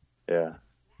 Yeah.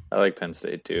 I like Penn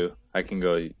State too. I can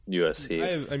go USC.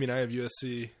 I have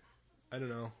USC. I don't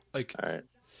know. All right.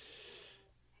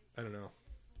 I don't know.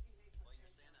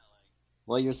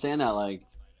 Well, you're saying that like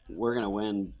we're gonna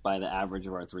win by the average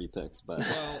of our 3 picks, but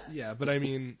Well, yeah, but I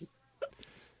mean,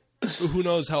 who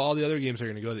knows how all the other games are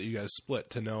going to go that you guys split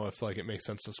to know if like it makes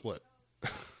sense to split.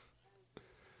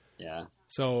 yeah.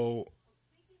 So,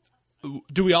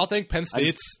 do we all think Penn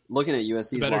State's Looking at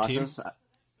USC's better losses,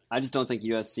 I just don't think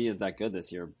USC is that good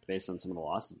this year based on some of the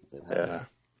losses that they've had. Yeah.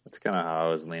 That's kind of how I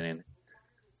was leaning.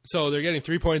 So they're getting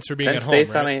 3 points for being Penn at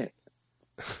State's home, right?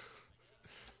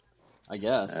 I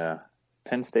guess. Yeah.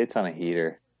 Penn State's on a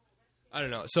heater. I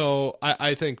don't know. So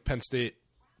I think Penn State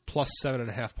plus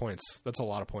 7.5 points. That's a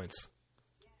lot of points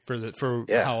for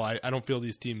Yeah. how I don't feel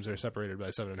these teams are separated by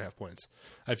 7.5 points.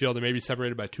 I feel they may be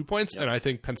separated by 2 points, and I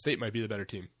think Penn State might be the better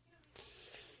team,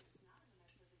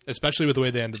 especially with the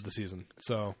way they ended the season.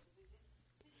 So,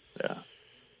 Yeah.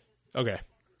 okay,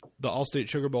 the All-State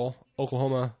Sugar Bowl,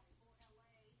 Oklahoma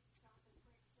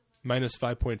minus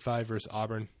 5.5 versus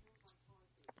Auburn.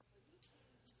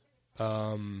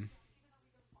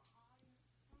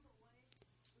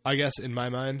 I guess in my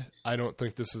mind, I don't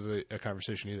think this is a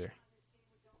conversation either.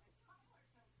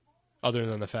 Other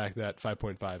than the fact that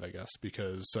 5.5, I guess,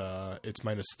 because it's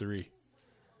minus 3.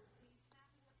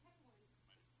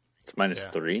 It's minus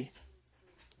Yeah. 3?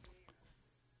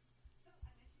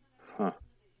 Huh.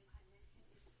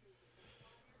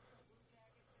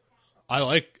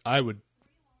 I would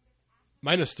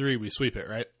minus 3, we sweep it,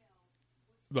 right?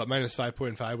 But minus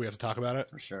 5.5, we have to talk about it.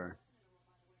 For sure.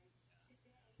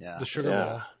 Yeah. The Sugar Yeah.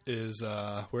 Bowl is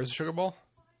where's the Sugar Bowl?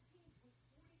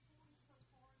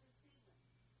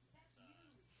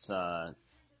 It's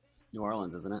New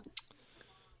Orleans, isn't it?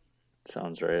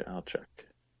 Sounds right. I'll check.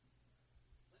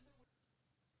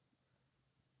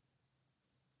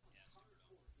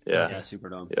 Yeah. Yeah,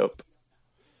 Superdome. Yep.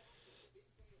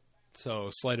 So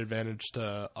slight advantage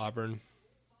to Auburn.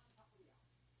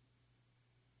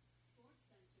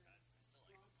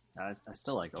 I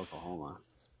still like Oklahoma.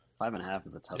 5.5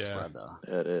 is a tough Yeah. spread, though.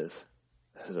 It is.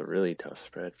 That is a really tough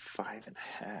spread.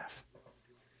 5.5.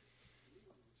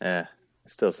 Yeah. I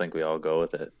still think we all go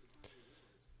with it.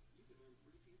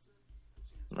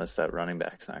 Unless that running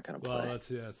back's not going to play. Well, that's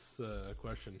the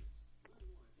question.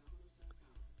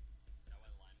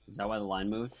 Is that why the line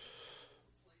moved?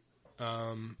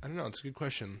 I don't know. It's a good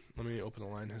question. Let me open the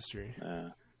line history.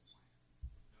 I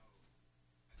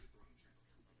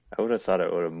would have thought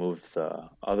it would have moved the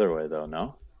other way, though,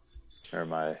 no? Or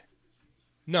am I...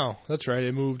 No, that's right.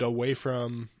 It moved away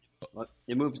from. Well,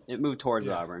 it moved towards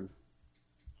Yeah. Auburn.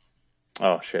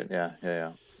 Oh, shit. Yeah.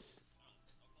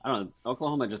 I don't know.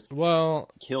 Oklahoma just Well,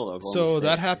 killed Oklahoma so State,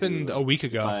 that happened who, a week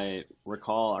if ago. I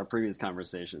recall our previous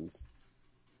conversations.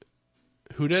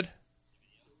 Who did?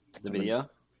 The video.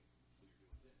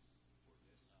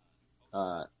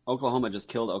 Oklahoma just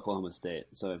killed Oklahoma State.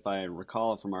 So if I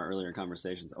recall from our earlier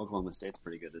conversations, Oklahoma State's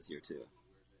pretty good this year too.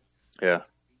 Yeah.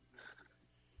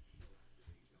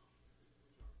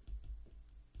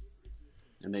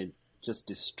 And they just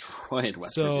destroyed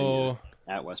West So- Virginia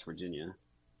at West Virginia.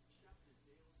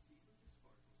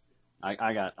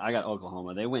 I got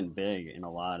Oklahoma. They win big in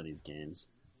a lot of these games.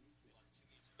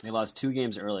 They lost 2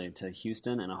 games early to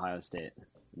Houston and Ohio State,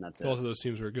 and that's it. Both of those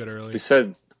teams were good early. We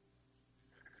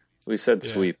said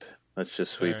Yeah. sweep. Let's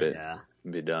just sweep All right. it Yeah.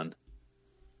 and be done.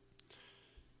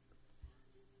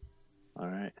 All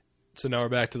right. So now we're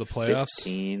back to the playoffs.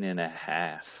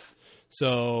 15.5.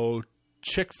 So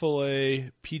Chick-fil-A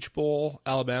Peach Bowl,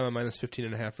 Alabama minus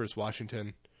 15.5 versus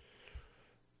Washington.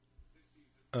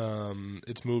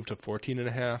 It's moved to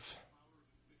 14.5.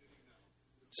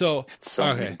 So So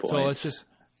okay, many so points. let's just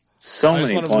So I just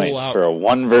many wanna rule points out- for a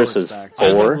 1 versus respect. I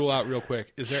just want to 4. rule out real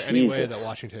quick. Is there any way Jesus. that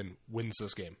Washington wins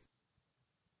this game?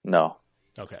 No.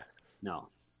 Okay. No.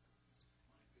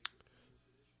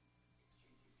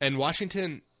 And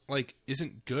Washington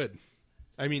isn't good.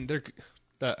 I mean,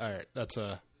 all right, that's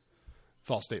a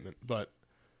false statement, but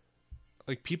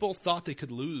Like, people thought they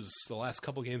could lose the last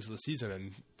couple games of the season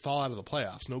and fall out of the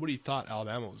playoffs. Nobody thought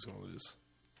Alabama was going to lose.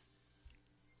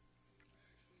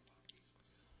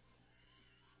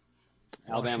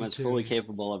 Alabama is fully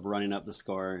capable of running up the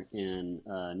score in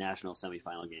a national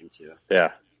semifinal game too.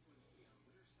 Yeah.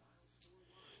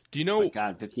 Do you know? Oh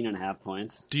God, 15.5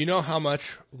 points. Do you know how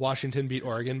much Washington beat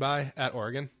Oregon by at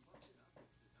Oregon?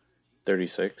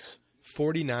 36.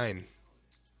 49.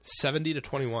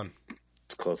 70-21.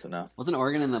 It's close enough. Wasn't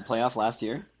Oregon in the playoff last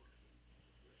year? Or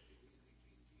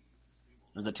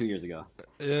was that 2 years ago?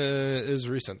 It is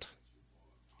recent.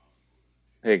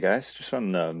 Hey guys, just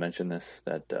wanted to mention this,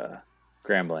 that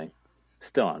Grambling,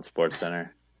 still on Sports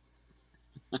Center.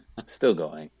 Still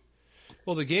going.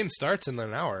 Well, the game starts in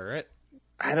an hour, right?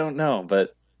 I don't know,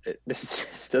 but it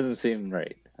just doesn't seem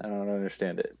right. I don't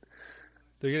understand it.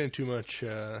 They're getting too much.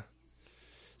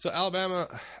 So Alabama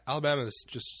is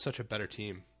just such a better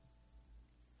team.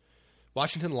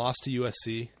 Washington lost to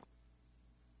USC.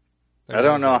 I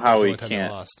don't know how we time they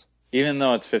can't. lost. Even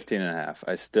though it's 15.5,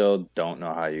 I still don't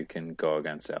know how you can go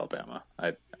against Alabama.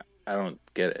 I don't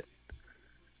get it.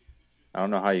 I don't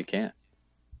know how you can't.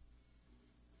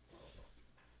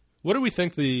 What do we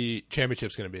think the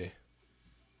championship's going to be?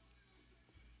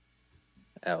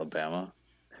 Alabama.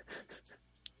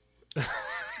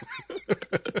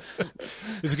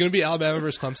 Is it going to be Alabama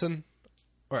versus Clemson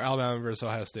or Alabama versus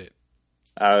Ohio State?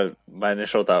 My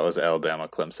initial thought was Alabama,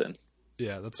 Clemson.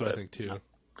 Yeah, that's what I think too.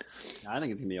 I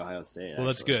think it's gonna be Ohio State. Well,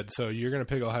 that's good. So you're going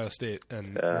to pick Ohio State,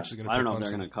 and Rich is going to pick I don't know Clemson. if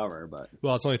they're going to cover, but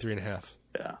Well, it's only 3.5.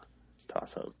 Yeah,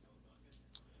 toss up.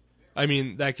 I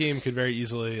mean, that game could very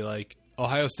easily, like,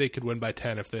 Ohio State could win by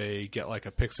 10 if they get like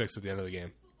a pick six at the end of the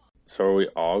game. So are we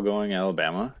all going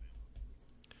Alabama?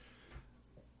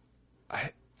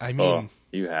 I mean, Oh,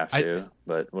 you have to,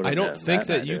 but what I don't think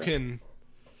that Matt you do? can.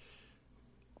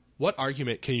 What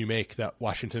argument can you make that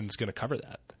Washington's going to cover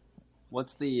that?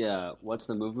 what's the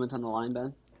movement on the line,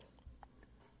 Ben?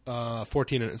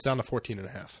 14. It's down to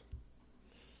 14.5.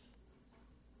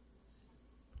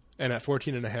 And at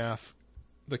 14.5,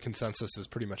 the consensus is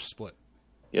pretty much split.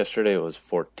 Yesterday it was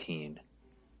 14.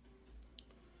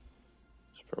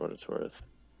 Just for what it's worth.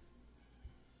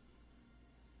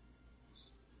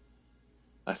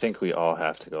 I think we all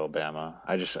have to go Bama.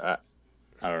 I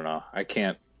don't know. I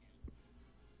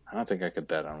don't think I could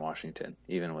bet on Washington,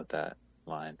 even with that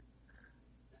line.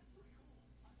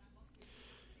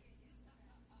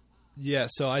 Yeah,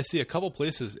 so I see a couple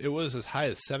places. It was as high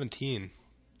as 17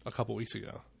 a couple weeks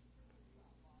ago.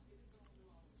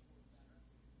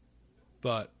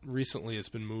 But recently it's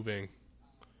been moving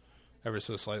ever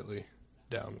so slightly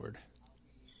downward.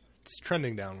 It's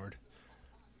trending downward.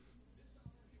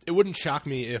 It wouldn't shock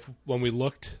me if when we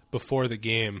looked before the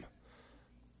game,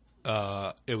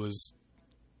 it was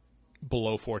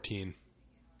below 14.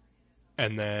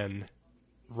 And then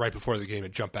right before the game,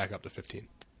 it jumped back up to 15.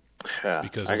 Yeah,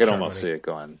 Because I of could sharp almost money. see it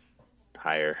going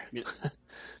higher. I mean,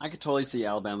 I could totally see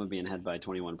Alabama being ahead by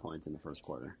 21 points in the first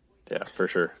quarter. Yeah, for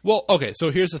sure. Well, okay,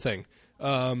 so here's the thing.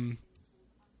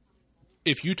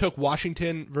 If you took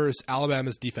Washington versus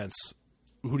Alabama's defense,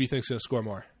 who do you think is going to score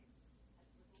more?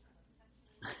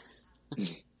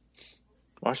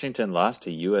 Washington lost to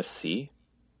USC?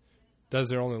 That's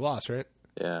their only loss, right?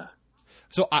 Yeah.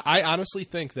 So I honestly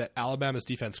think that Alabama's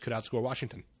defense could outscore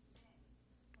Washington.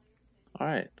 All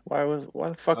right. Why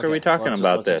the fuck Okay, are we talking let's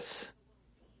about just- this?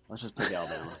 Let's just pick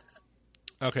Alabama.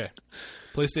 Okay.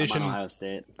 I'm PlayStation on Ohio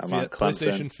State. I'm on Clemson.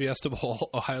 PlayStation Fiesta Bowl,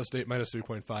 Ohio State minus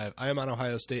 3.5. I am on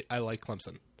Ohio State. I like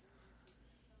Clemson.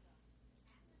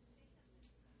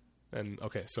 And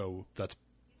okay, so that's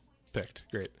picked.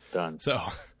 Great. Done. So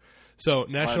National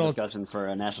national. discussion for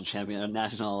a national champion, a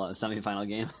national semifinal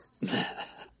game.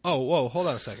 Oh, whoa! Hold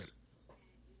on a second.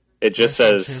 It just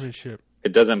National says championship.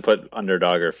 it doesn't put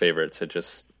underdog or favorites.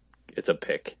 It's a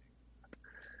pick.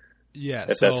 Yeah,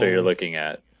 If that's what you're looking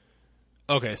at.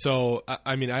 Okay, so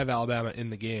I mean, I have Alabama in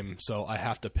the game, so I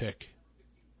have to pick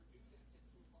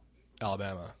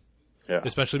Alabama, Yeah.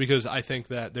 especially because I think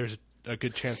that there's a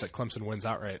good chance that Clemson wins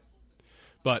outright.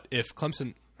 But if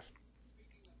Clemson,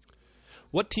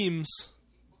 what teams?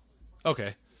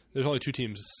 Okay, there's only two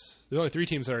teams. There's only three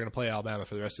teams that are going to play Alabama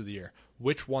for the rest of the year.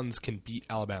 Which ones can beat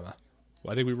Alabama?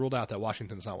 Well, I think we ruled out that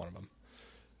Washington's not one of them.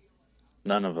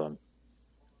 None of them.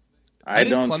 I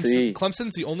think don't see.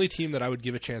 Clemson's the only team that I would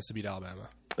give a chance to beat Alabama.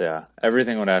 Yeah,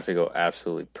 everything would have to go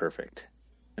absolutely perfect,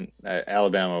 and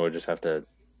Alabama would just have to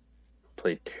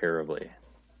play terribly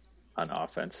on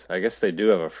offense. I guess they do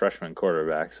have a freshman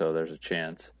quarterback, so there's a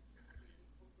chance.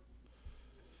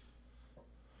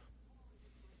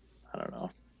 I don't know.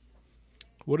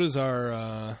 What is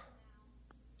our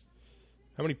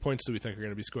How many points do we think are going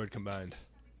to be scored combined?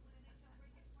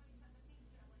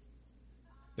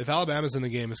 If Alabama's in the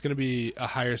game, it's going to be a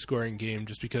higher scoring game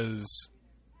just because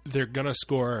they're going to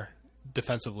score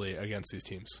defensively against these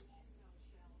teams.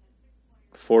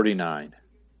 49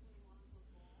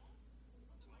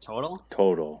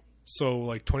 Total? So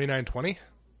like 29-20?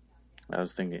 I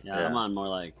was thinking. Yeah, I'm on more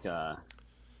like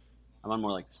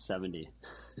 70.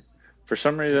 For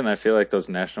some reason, I feel like those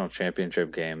national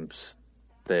championship games,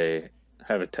 they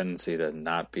have a tendency to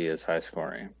not be as high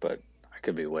scoring, but I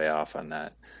could be way off on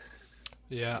that.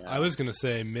 Yeah, I was going to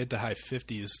say mid to high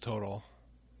 50s total.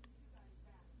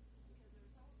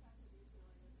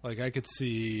 Like I could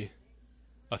see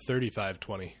a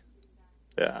 35-20.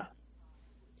 Yeah.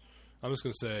 I'm just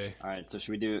going to say. All right, so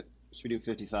should we do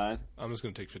 55? I'm just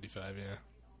going to take 55, yeah.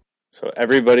 So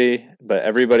everybody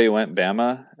went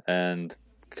Bama, and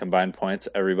combined points,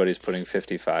 everybody's putting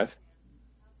 55.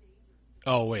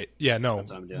 Oh, wait. Yeah, no.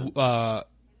 That's what I'm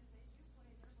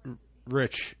doing.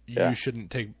 Rich, Yeah. you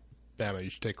shouldn't take Bama. You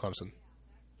should take Clemson.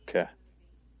 Okay.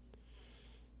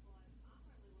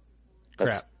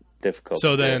 That's Crap. difficult.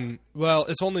 So to do. then, well,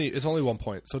 it's only 1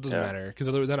 point, so it doesn't Yeah. matter. Because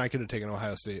then I could have taken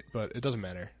Ohio State, but it doesn't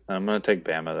matter. I'm going to take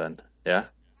Bama then. Yeah?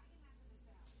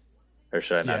 Or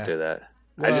should I not Yeah. do that?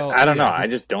 Well, I don't know. yeah. I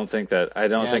just don't think that. I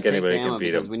don't think take anybody Bama can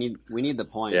beat because them. we need the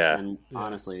point. Yeah. And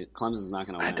honestly, Clemson's not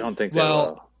going to win. I don't think they Well,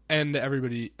 will. and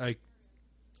everybody, like,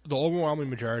 the overwhelming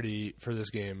majority for this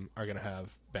game are going to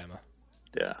have Bama.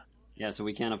 Yeah. Yeah, so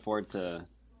we can't afford to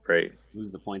Great.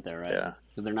 lose the point there, right? Yeah.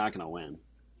 Because they're not going to win.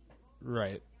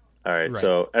 Right. All right. Right.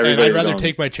 So And everybody's I'd rather going,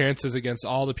 take my chances against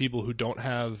all the people who don't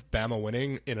have Bama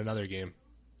winning in another game.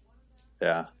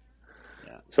 Yeah.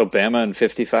 Yeah. So Bama and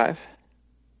 55.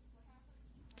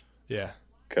 Yeah.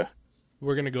 Okay.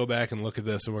 We're going to go back and look at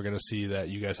this, and we're going to see that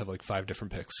you guys have like 5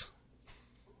 different picks.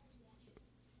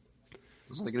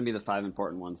 Those are going to be the 5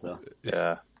 important ones, though.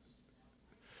 Yeah.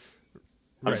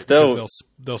 Right, still- because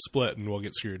they'll split, and we'll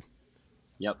get screwed.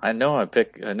 Yep. I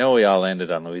know we all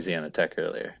landed on Louisiana Tech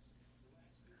earlier.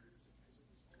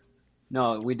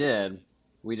 No, we did.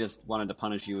 We just wanted to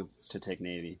punish you to take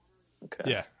Navy. Okay.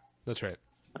 Yeah, that's right.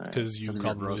 All right. Because you Because of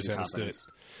called your gross Louisiana State. incompetence.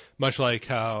 Much like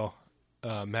how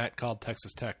Matt called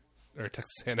Texas Tech, or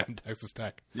Texas A&M Texas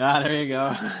Tech. Ah, there you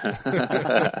go.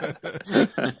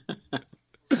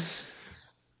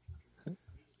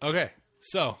 Okay,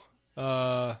 so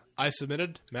I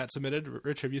submitted. Matt submitted.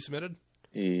 Rich, have you submitted?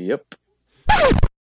 Yep.